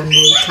 guys. I'm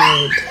very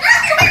tired.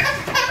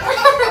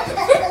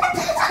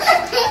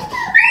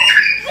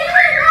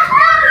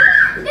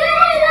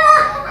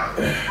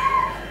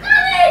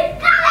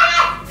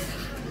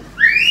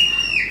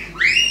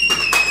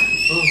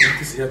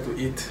 Here to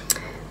eat.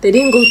 They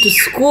didn't go to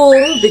school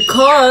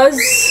because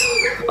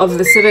of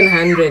the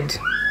 700,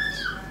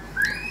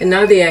 and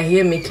now they are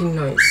here making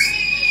noise.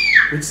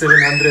 Which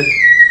 700?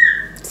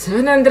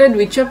 700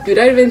 we chopped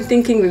without even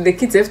thinking that the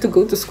kids have to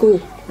go to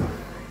school.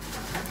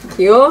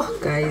 Yo,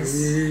 guys,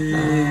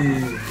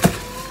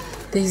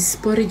 there's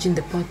porridge in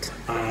the pot,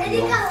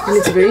 and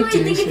it's very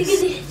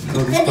delicious.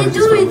 No, this porridge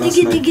is from last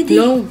night.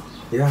 No,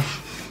 Yeah.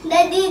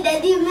 Daddy,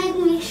 make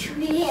me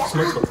sweet. It's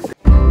not for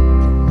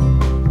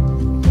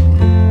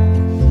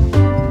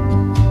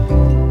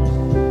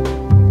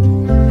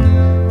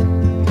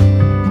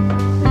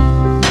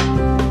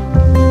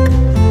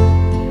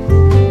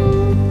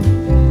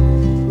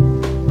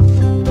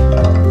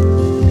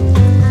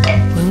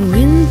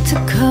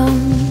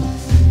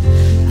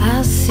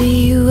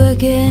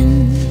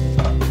again.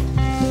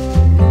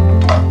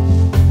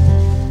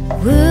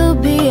 We'll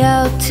be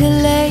out till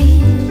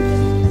late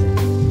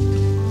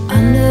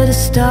under the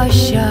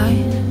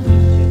starshine.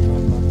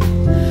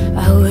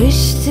 I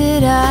wish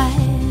that I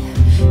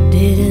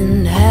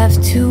didn't have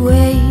to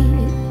wait.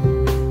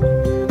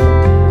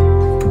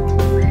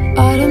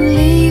 Autumn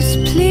leaves,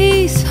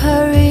 please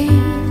hurry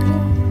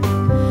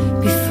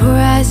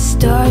before I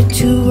start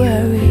to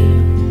worry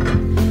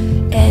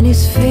and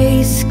his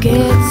face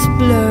gets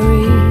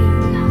blurry.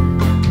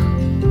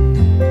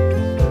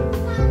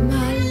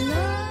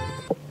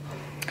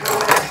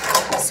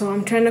 so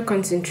I'm trying to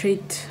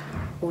concentrate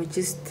or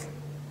just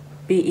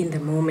be in the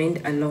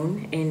moment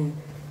alone, and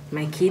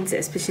my kids,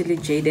 especially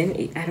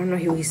Jaden, I don't know,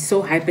 he was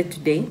so hyper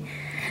today,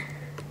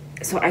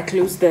 so I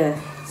closed the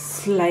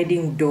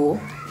sliding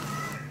door.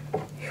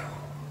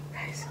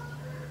 Guys,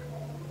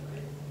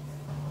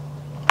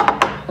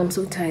 I'm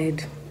so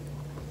tired,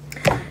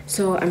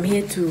 so I'm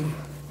here to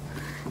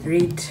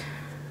read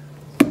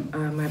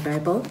my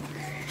Bible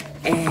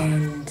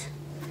and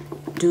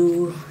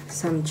do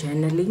some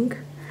journaling,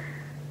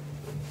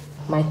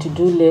 my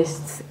to-do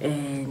lists,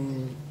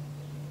 and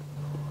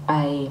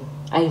I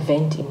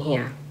vent in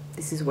here.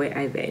 This is where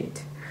I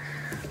vent.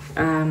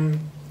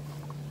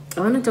 I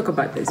want to talk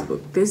about this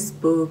book. This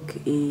book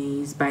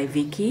is by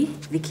Vicky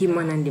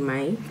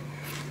Monandimai.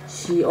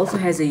 She also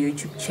has a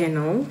YouTube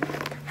channel.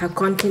 Her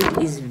content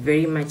is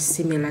very much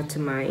similar to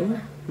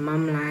mine.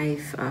 Mom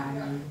life,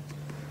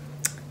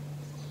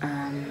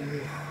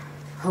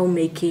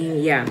 homemaking,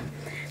 yeah.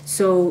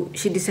 So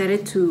she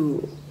decided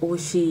to, or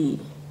she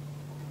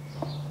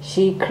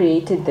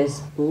created this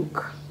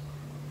book.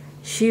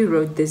 She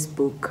wrote this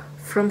book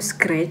from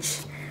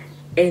scratch,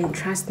 and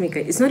trust me,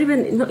 guys, it's not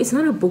even, no, it's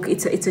not a book,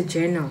 it's a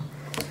journal.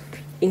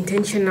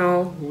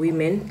 Intentional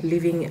women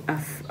living a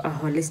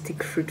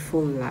holistic,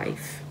 fruitful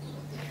life.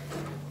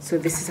 So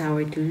this is how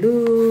it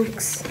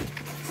looks.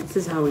 This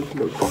is how it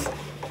looks.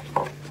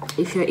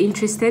 If you're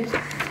interested,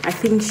 I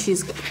think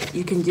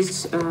you can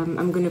just,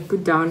 I'm gonna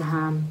put down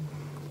her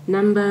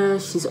number.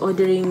 She's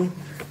ordering,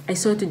 I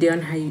saw today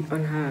on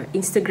her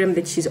Instagram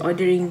that she's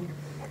ordering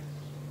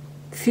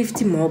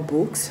 50 more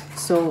books.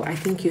 So I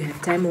think you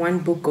have time. One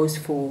book goes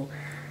for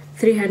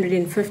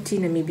 350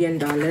 Namibian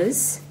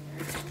dollars.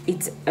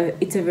 It's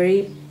a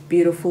very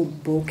beautiful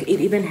book.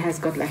 It even has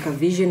got like a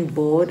vision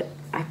board.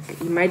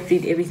 You might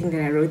read everything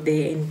that I wrote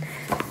there. And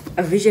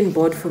a vision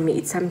board for me,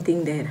 it's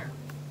something that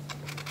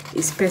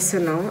is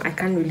personal. I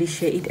can't really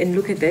share it. And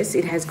look at this.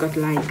 It has got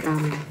like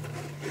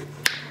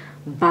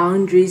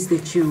boundaries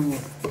that you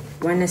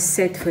want to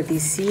set for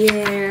this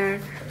year.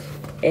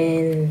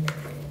 And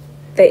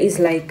there is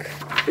like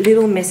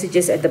little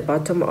messages at the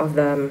bottom of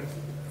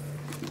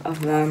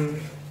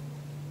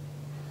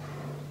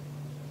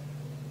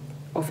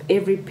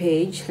every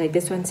page. Like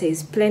this one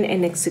says, plan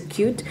and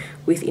execute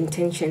with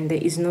intention.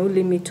 There is no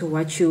limit to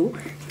what you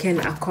can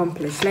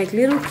accomplish. Like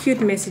little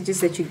cute messages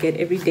that you get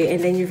every day.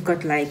 And then you've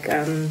got like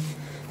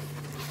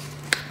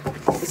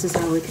this is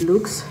how it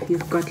looks.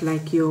 You've got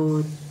like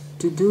your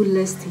to-do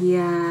list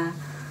here,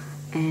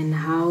 and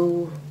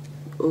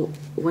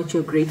what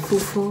you're grateful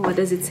for. What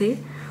does it say?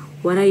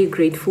 What are you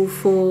grateful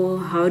for?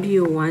 How do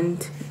you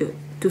want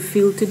to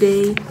feel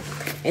today?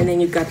 And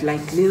then you got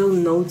like little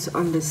notes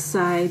on the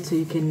side, so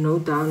you can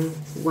note down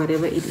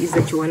whatever it is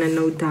that you want to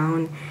note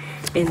down,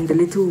 and the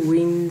little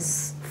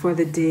wins for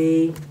the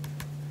day.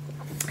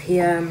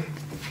 Here,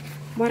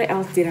 what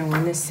else did I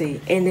want to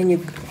say? And then you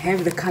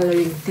have the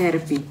coloring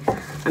therapy.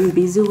 I'm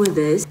busy with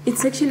this.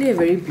 It's actually a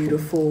very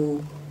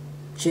beautiful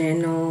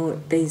journal.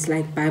 There's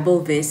like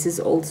Bible verses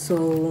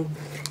also,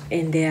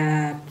 and there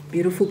are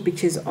beautiful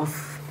pictures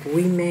of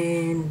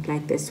women,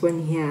 like this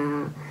one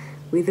here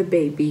with a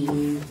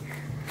baby.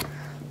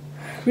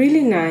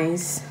 Really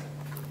nice,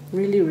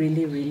 really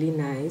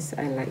nice.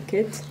 I like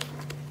it.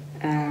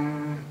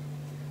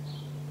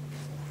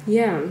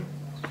 Yeah,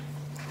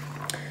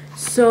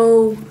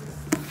 so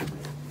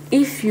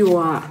if you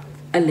are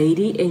a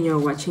lady and you're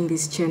watching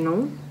this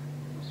channel,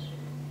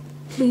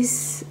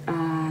 please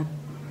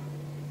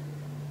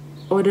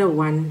order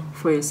one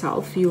for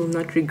yourself. You will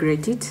not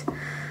regret it.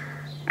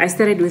 I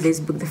started with this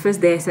book. The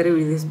first day I started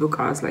with this book,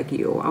 I was like,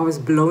 yo, I was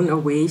blown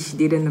away. She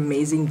did an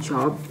amazing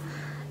job.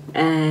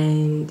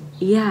 And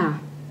yeah,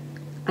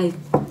 I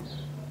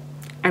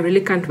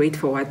really can't wait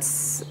for what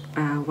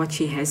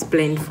she has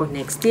planned for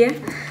next year.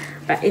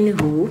 But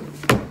anywho,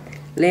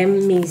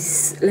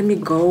 let me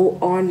go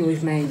on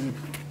with my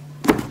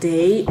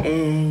day,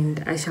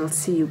 and I shall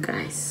see you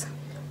guys.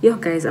 Yo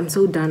guys, I'm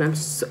so done.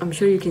 I'm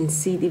sure you can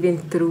see it even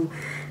through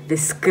the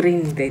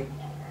screen that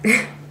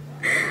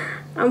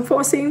I'm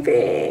forcing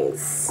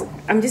things.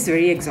 I'm just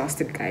very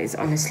exhausted, guys,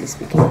 honestly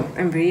speaking.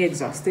 I'm very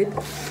exhausted,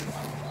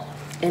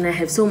 and I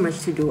have so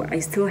much to do. I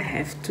still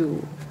have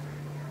to,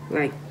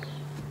 like,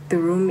 the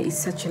room is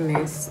such a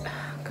mess,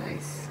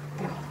 guys.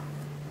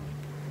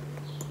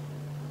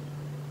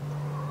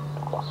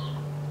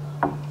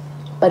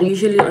 But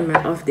usually on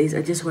my off days,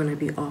 I just want to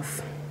be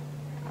off.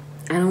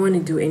 I don't want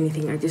to do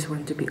anything. I just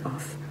want to be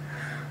off.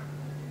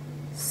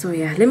 So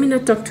yeah, let me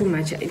not talk too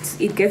much.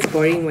 It gets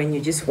boring when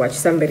you just watch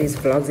somebody's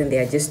vlogs and they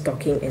are just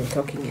talking and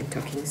talking and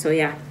talking. So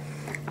yeah,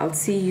 I'll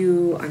see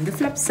you on the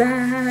flip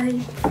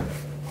side.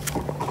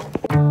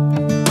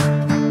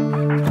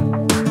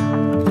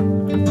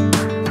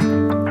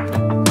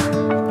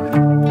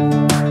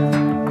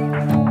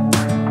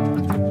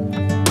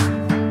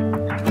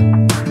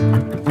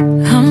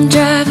 I'm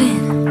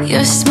driving,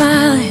 you're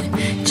smiling,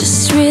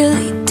 just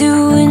really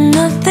doing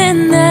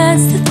nothing.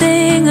 That's the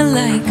thing I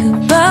like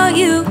about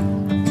you.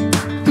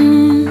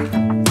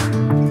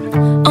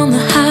 On the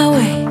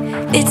highway,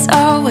 it's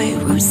our way,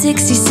 Route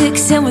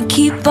 66, and we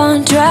keep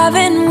on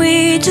driving.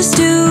 We just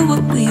do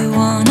what we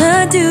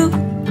wanna do.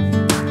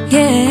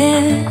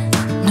 Yeah,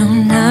 no,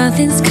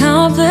 nothing's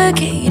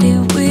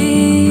complicated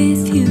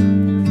with you.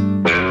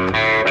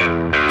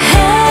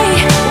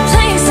 Hey,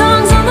 playing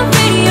songs on the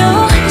radio,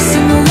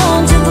 sing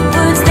along to the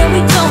words that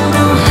we don't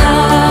know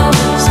how.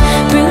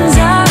 Brings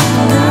out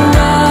the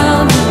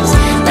wildness.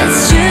 Let's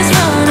just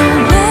run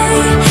away.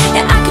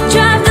 Yeah, I could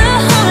drive the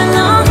whole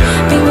along.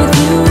 Being with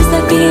you is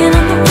like being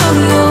on the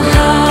rodeo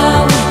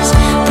highways.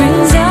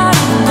 Brings out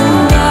the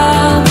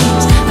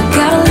wildness. I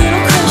got a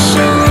little crush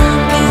on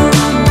you.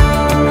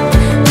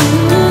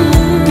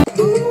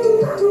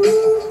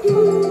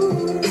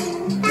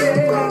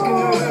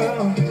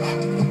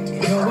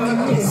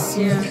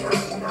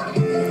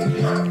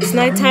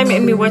 nighttime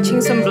and we're watching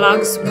some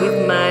vlogs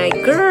with my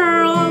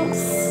girls.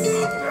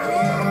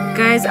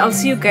 Guys, I'll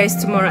see you guys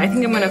tomorrow. I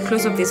think I'm gonna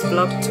close up this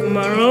vlog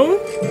tomorrow.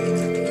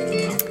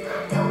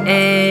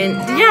 And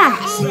yeah,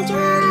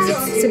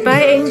 say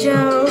bye,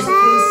 angels.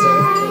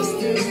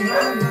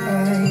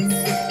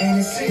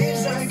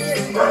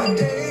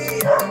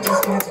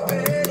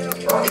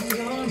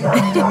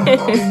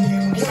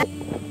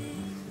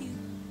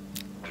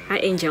 Hi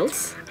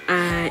angels,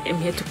 I am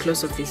here to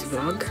close off this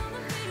vlog.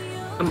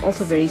 I'm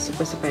also very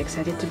super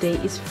excited. Today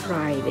is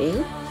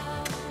Friday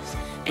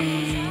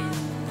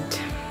and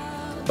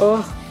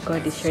oh,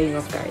 God is showing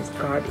off, guys.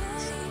 God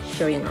is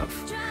showing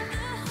off.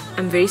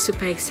 I'm very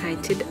super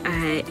excited.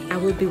 I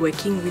will be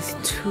working with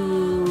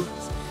 2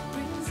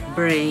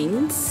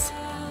 brands,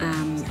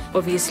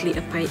 obviously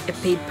a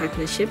paid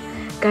partnership.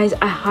 Guys,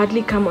 I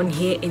hardly come on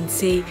here and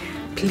say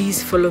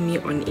please follow me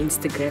on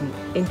Instagram,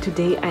 and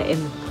today I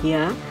am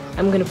here.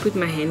 I'm gonna put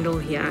my handle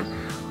here.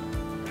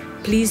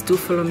 Please do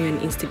follow me on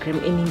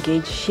Instagram and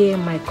engage, share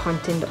my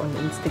content on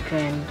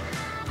Instagram.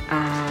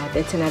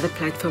 That's another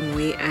platform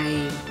where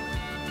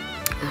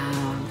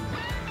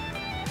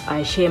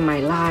I share my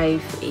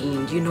life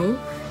and you know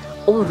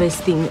all these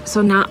things.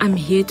 So now I'm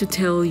here to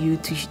tell you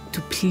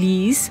to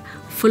please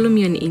follow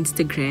me on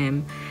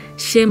Instagram,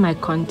 share my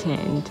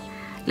content.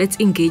 Let's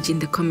engage in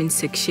the comment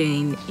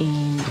section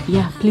and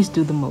yeah, please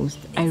do the most.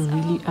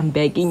 I'm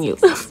begging you.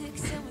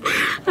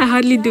 I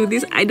hardly do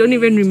this. I don't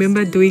even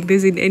remember doing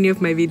this in any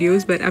of my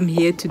videos, but I'm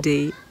here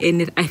today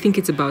and I think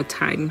it's about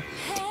time.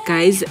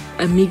 Guys,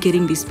 me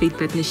getting these paid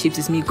partnerships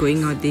is me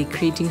going out there,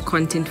 creating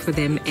content for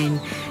them and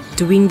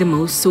doing the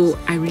most. So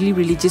I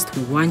really just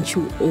want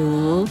you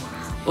all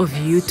of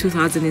you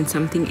 2000 and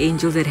something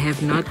angels that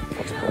have not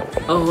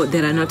or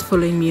that are not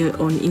following me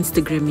on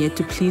Instagram yet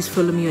to please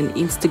follow me on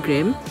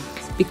Instagram,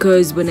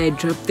 because when I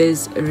drop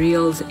these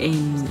reels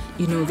and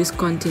you know this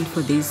content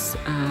for these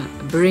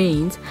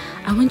brands,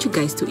 I want you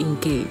guys to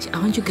engage. I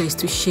want you guys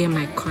to share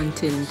my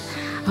content.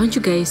 I want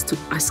you guys to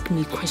ask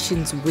me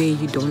questions where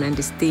you don't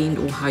understand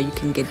or how you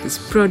can get this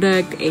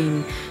product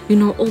and you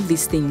know all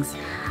these things.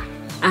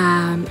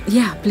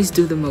 Yeah, please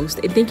do the most.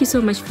 And thank you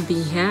so much for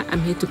being here.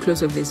 I'm here to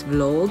close off this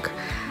vlog.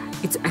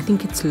 I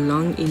think it's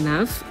long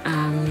enough.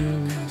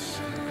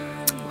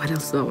 What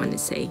else do I want to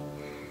say?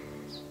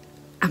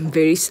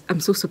 I'm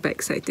so super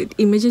excited.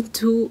 Imagine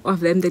 2 of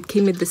them that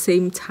came at the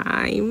same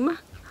time.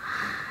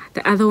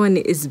 The other one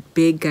is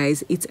big,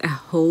 guys. It's a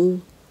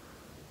whole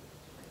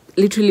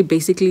literally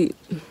basically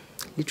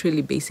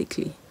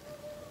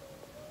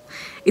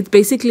it's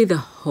basically the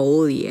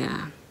whole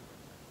year,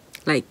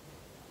 like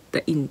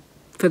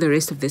for the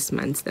rest of this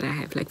month that I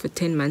have, like for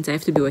 10 months I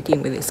have to be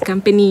working with this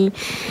company.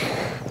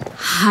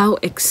 How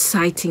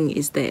exciting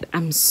is that?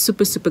 I'm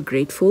super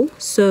grateful.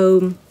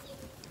 So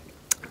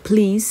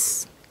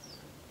please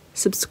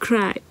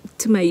subscribe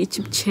to my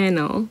YouTube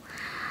channel.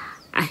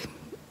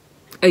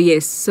 Oh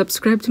yes,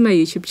 subscribe to my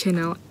YouTube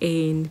channel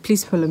and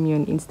please follow me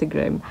on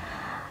Instagram.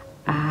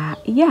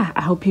 Yeah,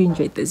 I hope you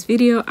enjoyed this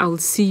video. I will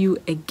see you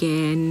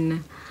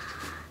again.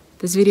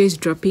 This video is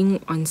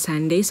dropping on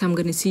Sunday, so I'm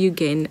gonna see you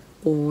again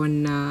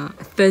on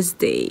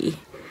Thursday.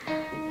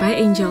 Bye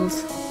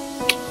angels.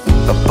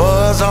 A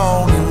buzz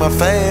on, my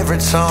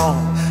favorite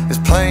song is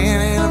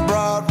playing in a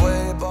broad